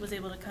Tyler was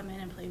able to come in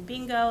and play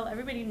bingo,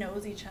 everybody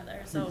knows each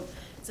other. So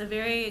it's a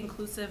very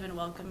inclusive and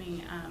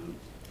welcoming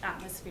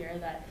atmosphere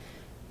that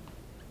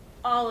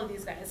all of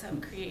these guys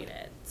have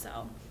created.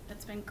 So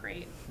it's been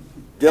great.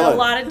 Dylan. A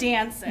lot of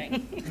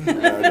dancing.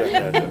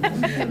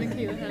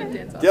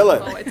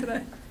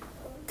 Dylan.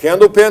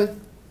 Candle pin?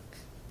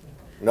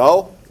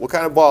 No? What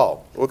kind of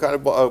ball? What kind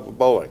of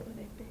bowling?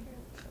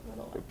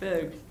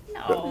 Big.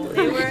 No,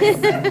 they were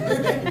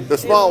The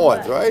small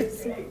ones, right?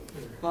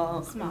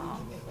 small.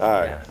 All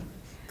right. And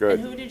Good.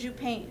 who did you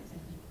paint?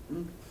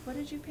 What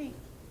did you paint?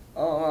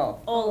 Oh,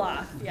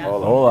 Olaf, yeah.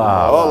 Olaf.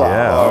 Olaf,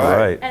 Yeah, all all right.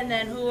 right. And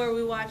then who are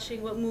we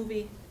watching? What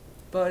movie?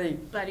 buddy.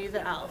 Buddy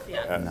the Elf,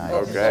 yeah. Nice.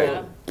 Okay.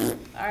 Yeah. All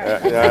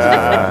Yeah,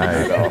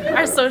 right. yeah,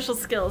 Our social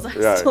skills, I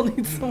Yeah. still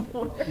need some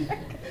more.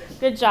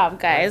 Good job,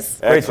 guys.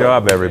 Great Excellent.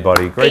 job,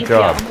 everybody. Great Thank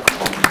job.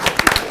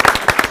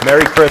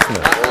 Merry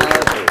Christmas.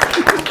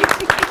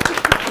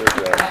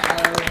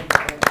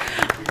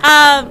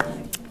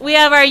 We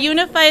have our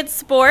unified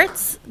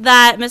sports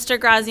that Mr.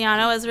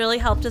 Graziano has really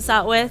helped us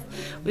out with.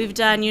 We've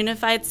done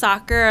unified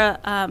soccer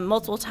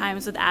multiple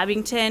times with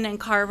Abington and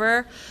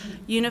Carver,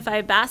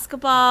 unified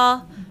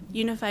basketball,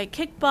 unified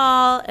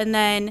kickball, and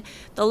then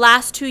the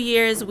last 2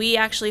 years we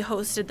actually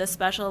hosted the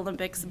Special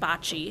Olympics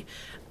bocce,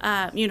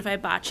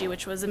 unified bocce,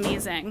 which was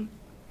amazing.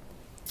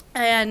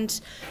 And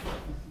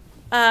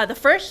the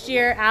first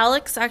year,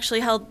 Alex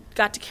actually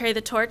got to carry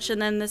the torch,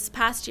 and then this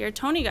past year,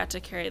 Tony got to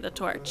carry the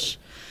torch.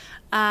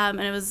 And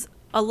it was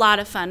a lot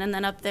of fun. And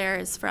then up there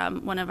is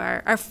from one of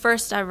our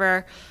first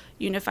ever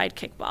unified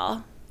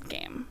kickball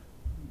game.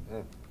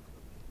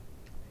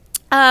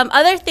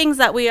 Other things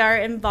that we are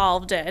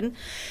involved in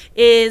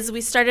is we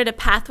started a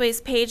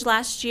Pathways page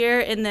last year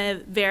in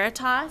the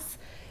Veritas.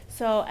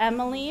 So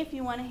Emily, if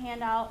you want to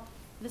hand out,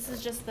 this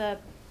is just the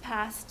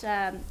past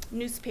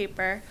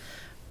newspaper,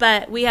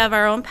 but we have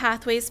our own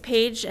Pathways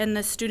page, and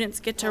the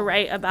students get to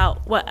write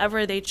about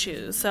whatever they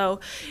choose. So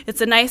it's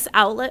a nice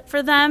outlet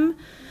for them,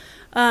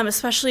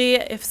 especially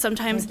if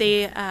sometimes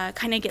they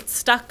kind of get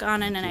stuck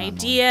on an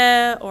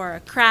idea or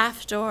a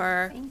craft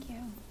or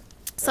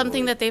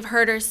something that they've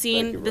heard or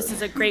seen. This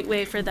is a great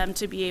way for them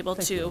to be able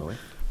to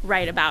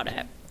write about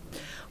it.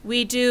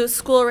 We do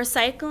school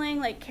recycling,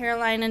 like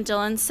Caroline and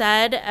Dylan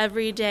said.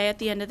 Every day at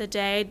the end of the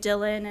day,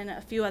 Dylan and a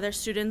few other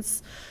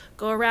students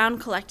go around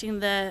collecting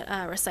the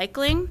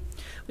recycling.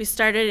 We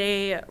started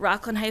a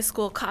Rockland High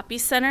School copy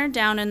center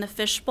down in the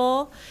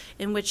Fishbowl,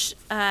 in which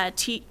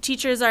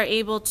teachers are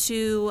able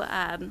to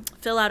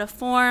fill out a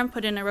form,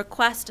 put in a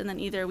request, and then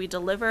either we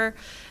deliver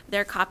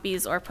their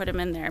copies or put them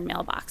in their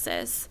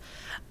mailboxes.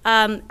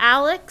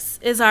 Alex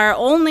is our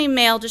only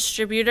mail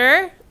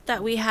distributor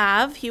that we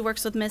have. He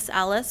works with Miss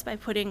Ellis by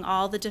putting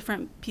all the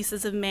different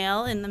pieces of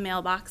mail in the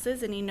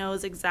mailboxes, and he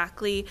knows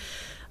exactly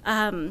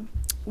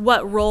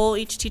what role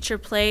each teacher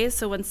plays.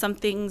 So when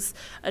something's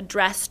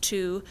addressed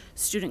to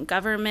student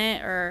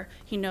government, or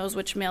he knows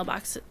which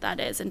mailbox that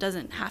is and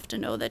doesn't have to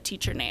know the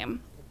teacher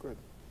name. Good.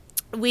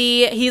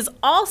 He's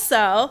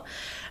also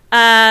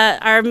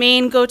our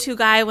main go-to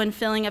guy when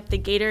filling up the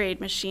Gatorade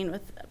machine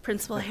with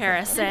Principal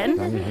Harrison.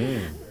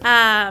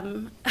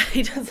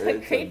 He does a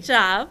great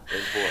job.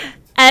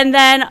 And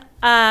then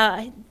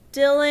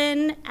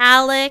Dylan,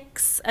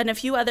 Alex, and a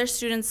few other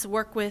students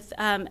work with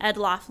Ed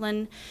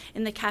Laughlin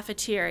in the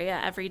cafeteria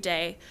every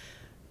day,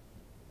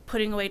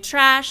 putting away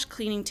trash,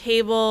 cleaning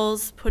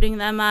tables, putting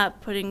them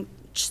up,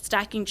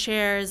 stacking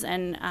chairs,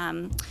 and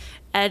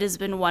Ed has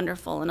been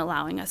wonderful in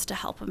allowing us to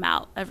help him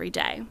out every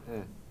day.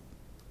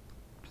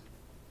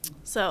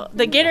 So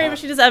the Gatorade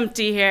machine is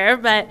empty here,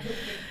 but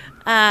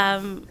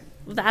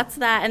that's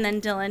that, and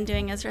then Dylan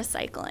doing his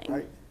recycling.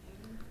 Right.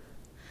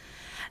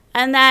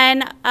 And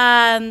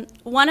then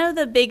one of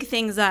the big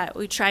things that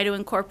we try to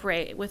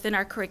incorporate within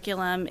our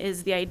curriculum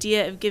is the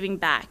idea of giving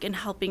back and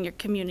helping your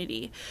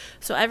community.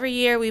 So every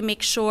year we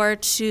make sure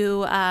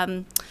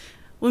to,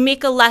 we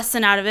make a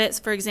lesson out of it.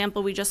 So for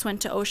example, we just went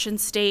to Ocean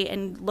State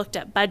and looked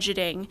at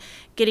budgeting,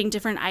 getting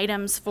different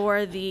items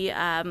for the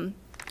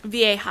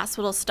VA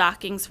hospital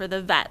stockings for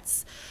the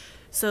vets.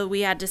 So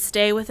we had to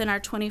stay within our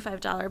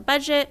 $25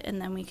 budget,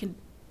 and then we could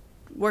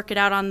work it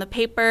out on the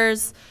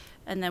papers,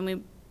 and then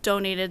we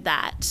donated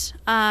that.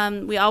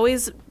 We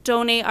always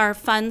donate our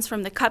funds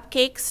from the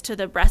cupcakes to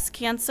the breast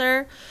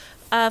cancer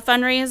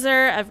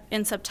fundraiser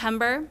in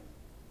September.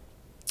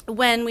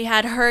 When we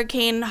had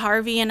Hurricane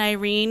Harvey and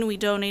Irene, we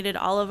donated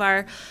all of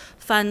our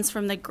funds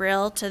from the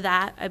grill to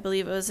that. I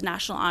believe it was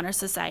National Honor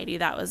Society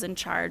that was in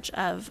charge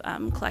of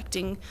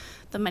collecting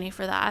the money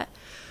for that.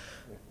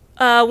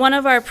 One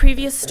of our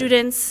previous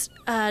students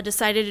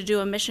decided to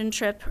do a mission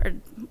trip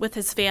with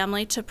his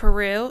family to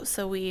Peru,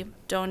 so we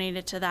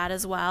donated to that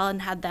as well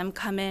and had them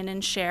come in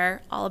and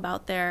share all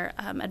about their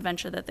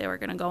adventure that they were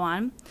going to go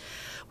on.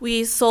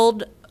 We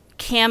sold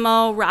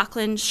camo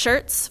Rockland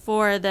shirts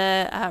for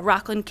the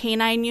Rockland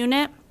Canine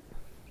Unit,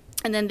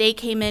 and then they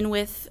came in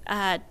with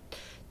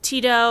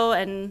Tito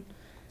and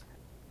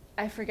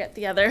I forget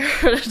the other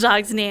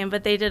dog's name,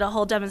 but they did a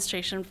whole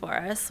demonstration for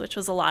us, which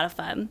was a lot of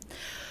fun.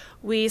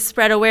 We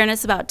spread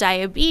awareness about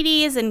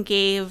diabetes and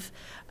gave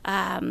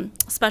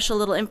special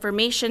little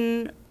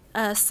information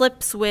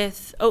slips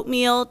with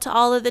oatmeal to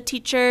all of the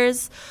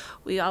teachers.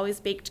 We always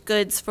baked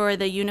goods for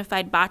the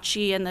Unified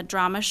Bocce and the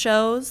drama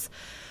shows.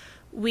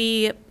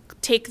 We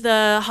take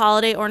the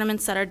holiday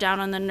ornaments that are down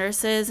on the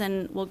nurses,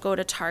 and we'll go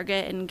to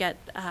Target and get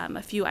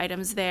a few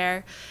items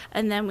there.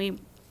 And then we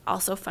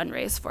also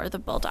fundraise for the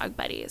Bulldog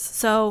Buddies.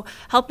 So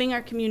helping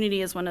our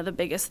community is one of the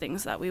biggest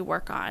things that we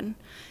work on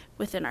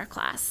within our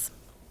class.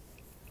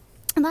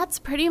 And that's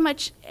pretty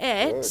much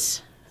it. Good.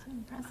 So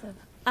impressive.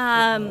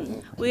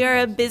 We are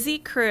a busy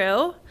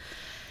crew.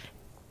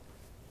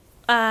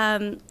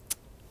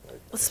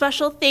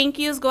 Special thank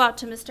yous go out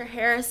to Mr.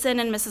 Harrison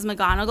and Mrs.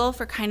 McGonigal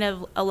for kind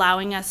of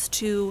allowing us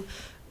to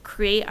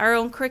create our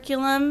own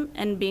curriculum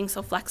and being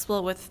so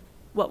flexible with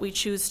what we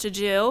choose to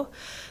do.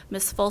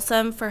 Ms.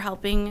 Folsom for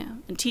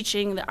helping and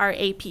teaching our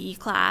APE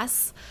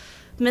class.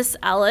 Miss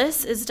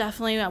Ellis is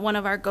definitely one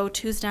of our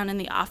go-tos down in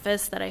the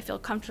office that I feel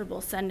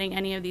comfortable sending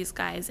any of these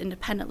guys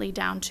independently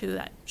down to,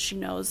 that she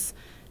knows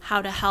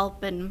how to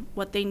help and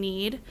what they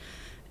need.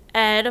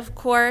 Ed, of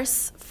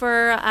course,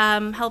 for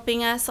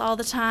helping us all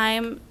the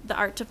time. The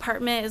art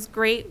department is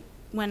great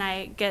when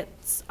I get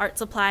art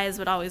supplies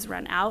would always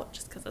run out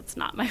just because it's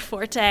not my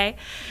forte.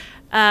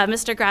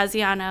 Mr.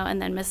 Graziano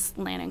and then Miss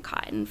Lannon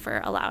Cotton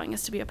for allowing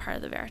us to be a part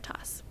of the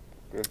Veritas.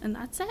 Good. And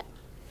that's it.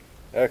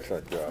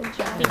 Excellent job.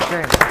 Thank you.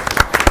 Very much.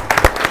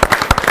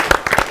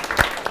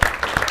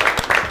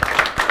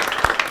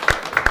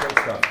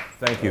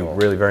 Thank you,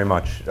 really very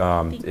much.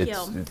 Thank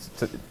you.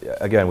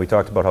 Again, we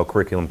talked about how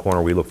Curriculum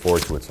Corner, we look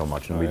forward to it so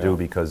much, and we do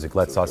because it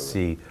lets us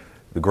see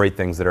the great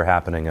things that are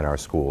happening in our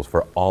schools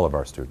for all of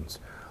our students.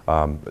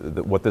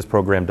 What this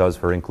program does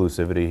for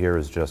inclusivity here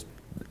is just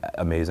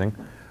amazing.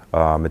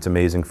 It's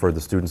amazing for the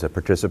students that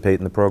participate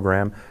in the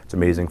program. It's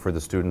amazing for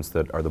the students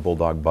that are the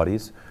Bulldog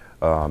Buddies.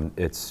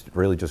 It's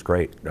really just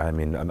great. I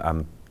mean,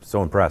 I'm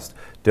so impressed.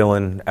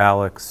 Dylan,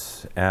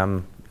 Alex,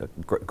 Em,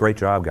 great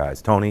job,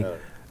 guys. Tony,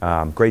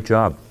 great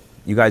job.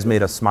 You guys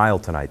made us smile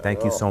tonight.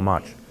 Thank you so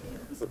much.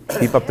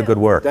 Keep up the good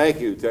work.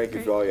 Thank you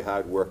for all your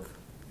hard work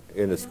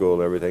in the school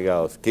and everything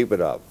else. Keep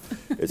it up.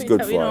 It's good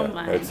Yeah, for we don't you.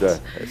 mind. It's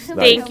nice.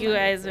 Thank you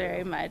guys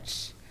very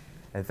much.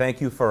 And thank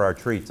you for our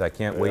treats. I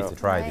can't wait to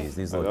try these.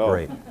 These look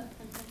great.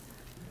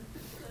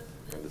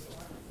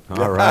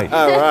 All right.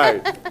 All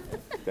right.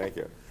 Thank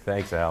you.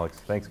 Thanks, Alex.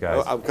 Thanks,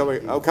 guys. I'm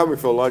coming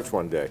for lunch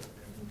one day.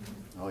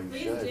 Oh, you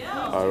should.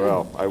 I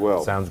will. I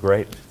will. Sounds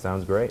great.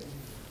 Sounds great.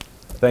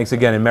 Thanks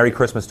again, and Merry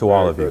Christmas to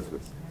all of you.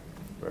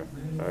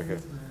 Okay.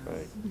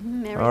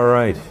 Thanks. All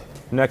right.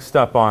 Next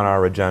up on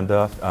our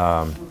agenda,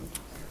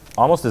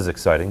 almost as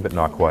exciting, but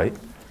not quite.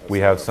 We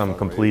have some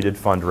completed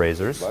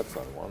fundraisers,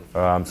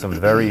 some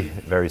very,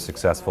 very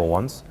successful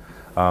ones.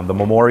 The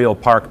Memorial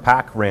Park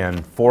PAC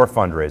ran 4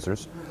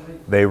 fundraisers.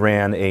 They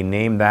ran a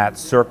Name That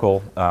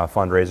Circle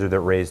fundraiser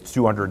that raised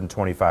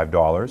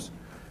 $225.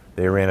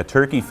 They ran a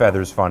Turkey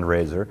Feathers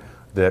fundraiser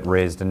that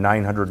raised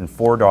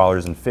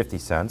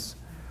 $904.50.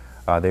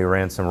 They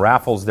ran some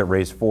raffles that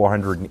raised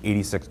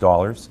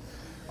 $486.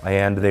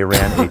 And they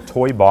ran a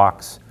Toy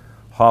Box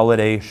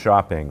holiday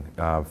shopping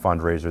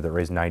fundraiser that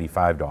raised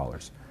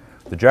 $95.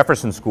 The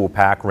Jefferson School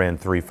PAC ran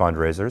 3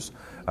 fundraisers.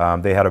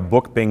 They had a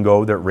book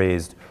bingo that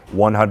raised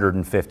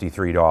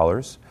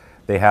 $153.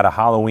 They had a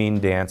Halloween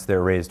dance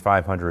that raised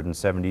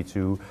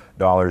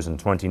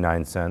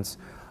 $572.29.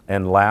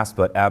 And last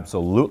but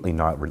absolutely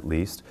not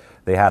least,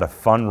 they had a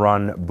Fun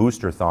Run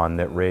Booster-thon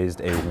that raised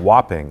a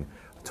whopping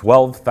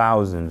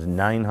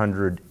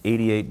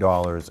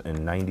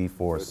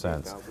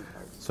 $12,988.94.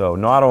 So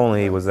not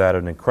only was that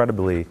an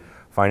incredibly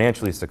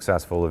financially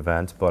successful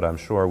event, but I'm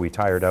sure we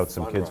tired out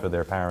some kids for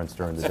their parents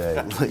during the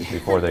day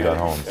before they got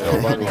home.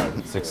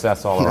 So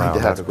success all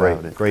around. That's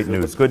great. Great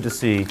news. Good to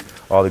see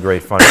all the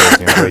great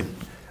fundraising and great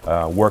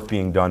work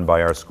being done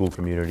by our school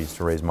communities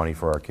to raise money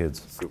for our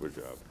kids. Super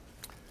job.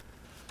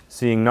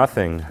 Seeing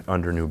nothing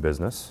under new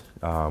business,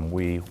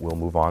 we will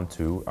move on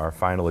to our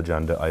final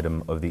agenda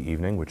item of the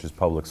evening, which is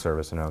public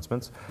service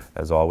announcements.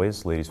 As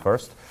always, ladies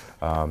first.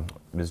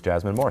 Ms.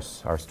 Jasmine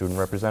Morse, our student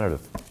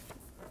representative.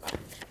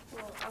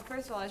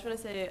 First of all, I just want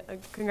to say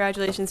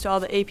congratulations to all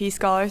the AP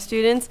Scholar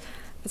students.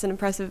 It's an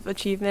impressive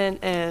achievement,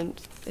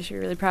 and they should be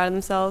really proud of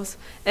themselves.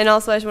 And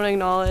also, I just want to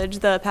acknowledge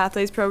the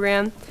Pathways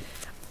program.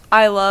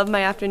 I love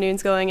my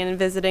afternoons going in and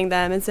visiting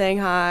them and saying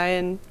hi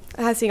and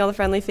seeing all the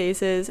friendly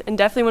faces. And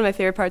definitely one of my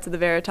favorite parts of the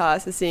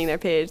Veritas is seeing their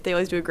page. They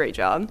always do a great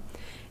job.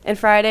 And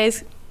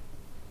Fridays,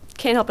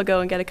 can't help but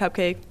go and get a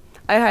cupcake.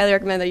 I highly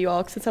recommend that you all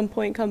at some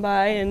point come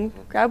by and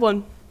grab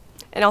one.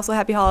 And also,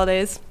 happy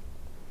holidays.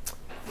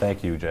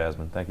 Thank you,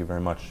 Jasmine. Thank you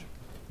very much.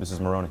 Mrs.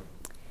 Maroney.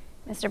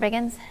 Mr.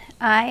 Biggins,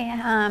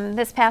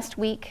 this past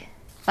week,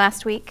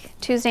 last week,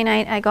 Tuesday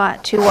night, I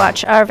got to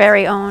watch our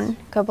very own,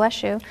 God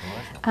bless you,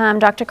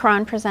 Dr.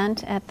 Cron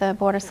present at the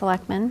Board of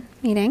Selectmen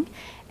meeting.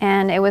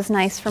 And it was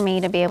nice for me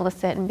to be able to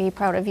sit and be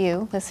proud of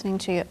you, listening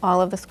to all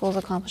of the school's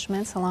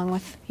accomplishments along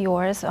with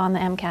yours on the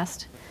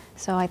MCAST.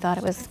 So I thought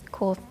it was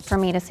cool for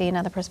me to see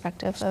another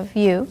perspective of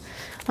you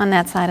on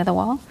that side of the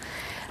wall.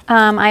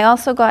 I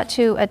also got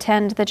to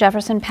attend the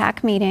Jefferson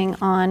PAC meeting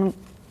on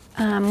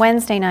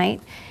Wednesday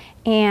night,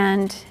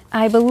 and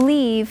I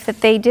believe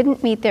that they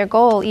didn't meet their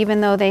goal,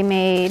 even though they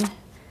made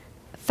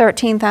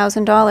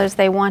 $13,000.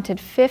 They wanted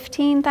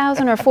 $15,000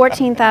 or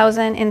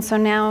 $14,000, and so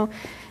now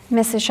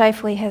Mrs.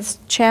 Shifley has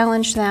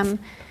challenged them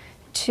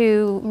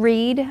to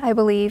read, I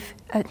believe,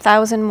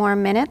 1,000 more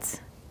minutes,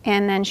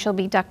 and then she'll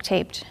be duct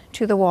taped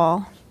to the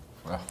wall.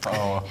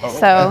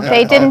 So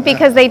they didn't,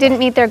 because they didn't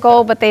meet their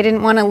goal, but they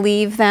didn't want to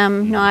leave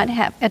them not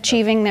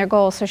achieving their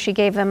goal, so she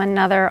gave them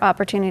another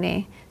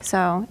opportunity.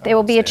 So there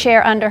will be a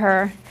chair under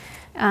her,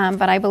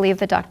 but I believe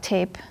the duct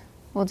tape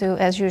will do,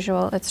 as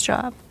usual, its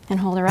job and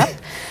hold her up.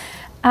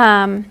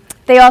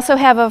 They also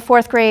have a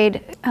 4th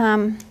grade,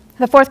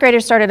 the 4th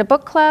graders started a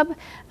book club.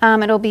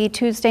 It'll be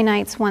Tuesday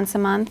nights once a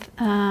month.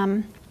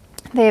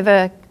 They have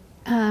a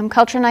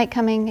culture night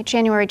coming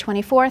January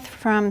 24th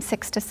from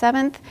 6 to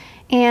 7th,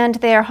 and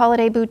their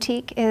holiday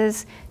boutique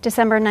is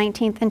December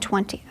 19th and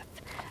 20th.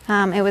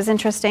 It was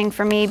interesting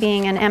for me,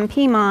 being an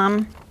MP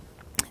mom,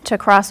 to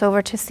cross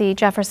over to see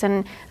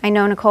Jefferson. I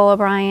know Nicole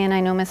O'Brien, I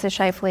know Mrs.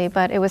 Shifley,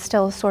 but it was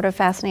still sort of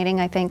fascinating,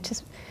 I think,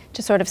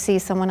 to sort of see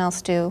someone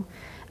else do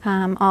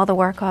all the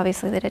work,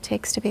 obviously, that it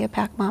takes to be a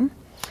PAC mom.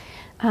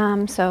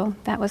 So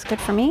that was good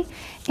for me.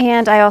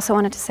 And I also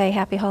wanted to say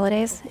happy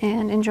holidays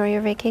and enjoy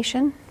your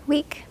vacation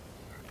week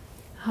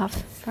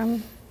off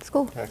from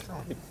school.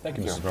 Excellent. Thank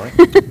you, Mrs. Maroney.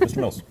 Mr.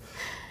 Mills.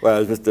 Well,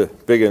 as Mr.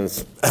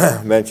 Biggins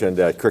mentioned,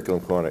 that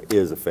Curriculum Corner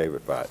is a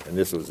favorite part, and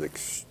this was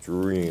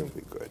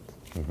extremely good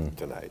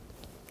tonight.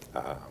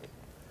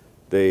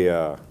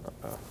 That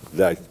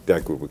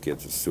group of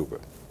kids is super.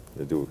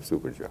 They do a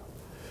super job.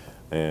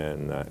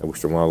 And I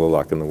wish them all the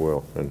luck in the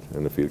world and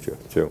in the future,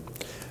 too.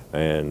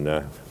 And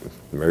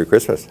Merry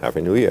Christmas,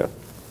 Happy New Year.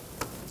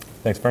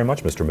 Thanks very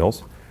much, Mr.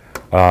 Mills.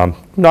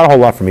 Not a whole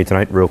lot for me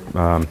tonight, real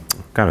kind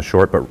of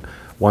short, but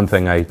one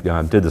thing I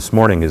did this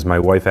morning is my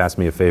wife asked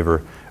me a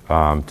favor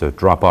to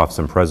drop off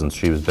some presents.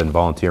 She's been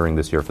volunteering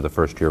this year for the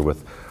first year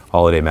with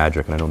Holiday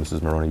Magic, and I know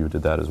Mrs. Maroney, you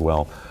did that as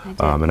well.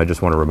 And I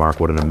just want to remark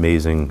what an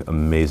amazing,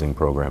 amazing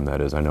program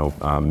that is. I know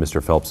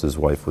Mr. Phelps's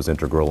wife was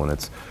integral in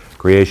its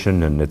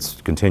creation, and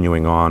it's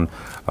continuing on.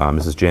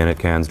 Mrs. Janet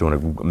Can's doing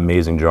an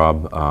amazing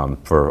job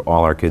for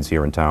all our kids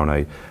here in town.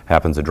 I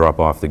happened to drop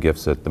off the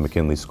gifts at the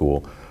McKinley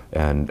School,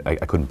 and I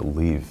couldn't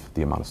believe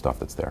the amount of stuff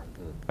that's there.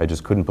 I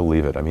just couldn't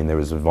believe it. I mean, there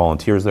was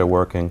volunteers there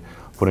working,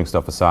 putting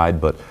stuff aside,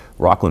 but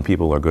Rockland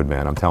people are good,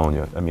 man, I'm telling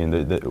you. I mean,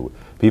 the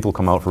people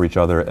come out for each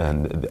other,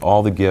 and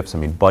all the gifts, I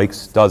mean,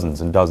 bikes,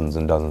 dozens and dozens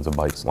and dozens of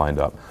bikes lined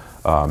up.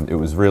 It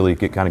was really,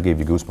 it kind of gave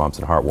you goosebumps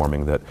and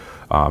heartwarming that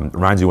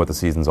reminds you what the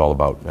season's all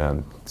about,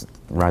 and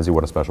reminds you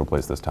what a special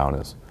place this town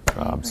is.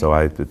 So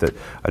I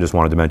just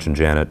wanted to mention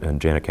Janet and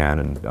Janet Can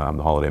and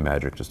the Holiday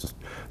Magic, just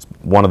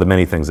one of the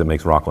many things that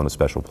makes Rockland a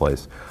special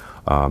place.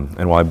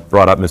 And while I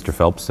brought up Mr.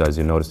 Phelps, as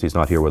you noticed, he's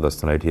not here with us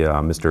tonight.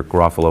 Mr.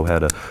 Garofalo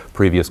had a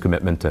previous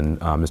commitment, and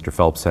Mr.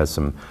 Phelps has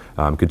some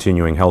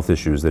continuing health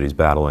issues that he's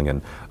battling.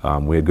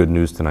 And we had good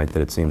news tonight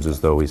that it seems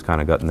as though he's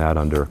kind of gotten that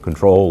under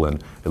control,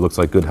 and it looks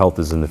like good health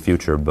is in the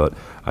future. But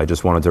I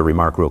just wanted to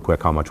remark real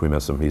quick how much we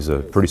miss him. He's a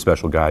pretty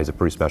special guy. He's a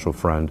pretty special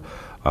friend.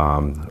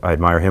 I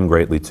admire him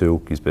greatly,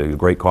 too. He's been a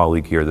great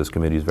colleague here. This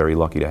committee is very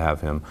lucky to have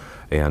him.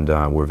 And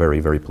we're very,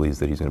 very pleased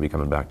that he's going to be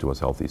coming back to us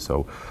healthy.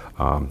 So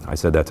I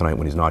said that tonight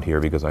when he's not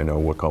here because I know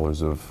what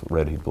colors of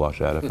red he'd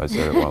blush at if I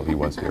said it while he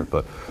was here.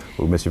 But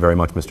we'll miss you very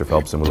much, Mr.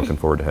 Phelps, and we're looking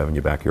forward to having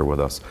you back here with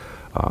us.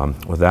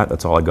 With that,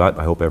 that's all I got.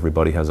 I hope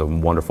everybody has a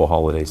wonderful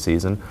holiday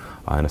season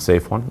and a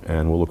safe one,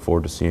 and we'll look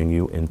forward to seeing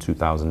you in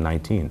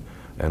 2019.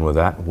 And with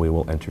that, we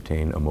will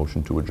entertain a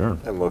motion to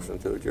adjourn. A motion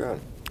to adjourn.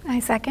 I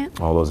second.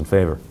 All those in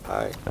favor?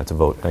 Aye. That's a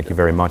vote. Thank you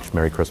very much.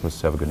 Merry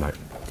Christmas. Have a good night.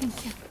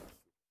 Thank you.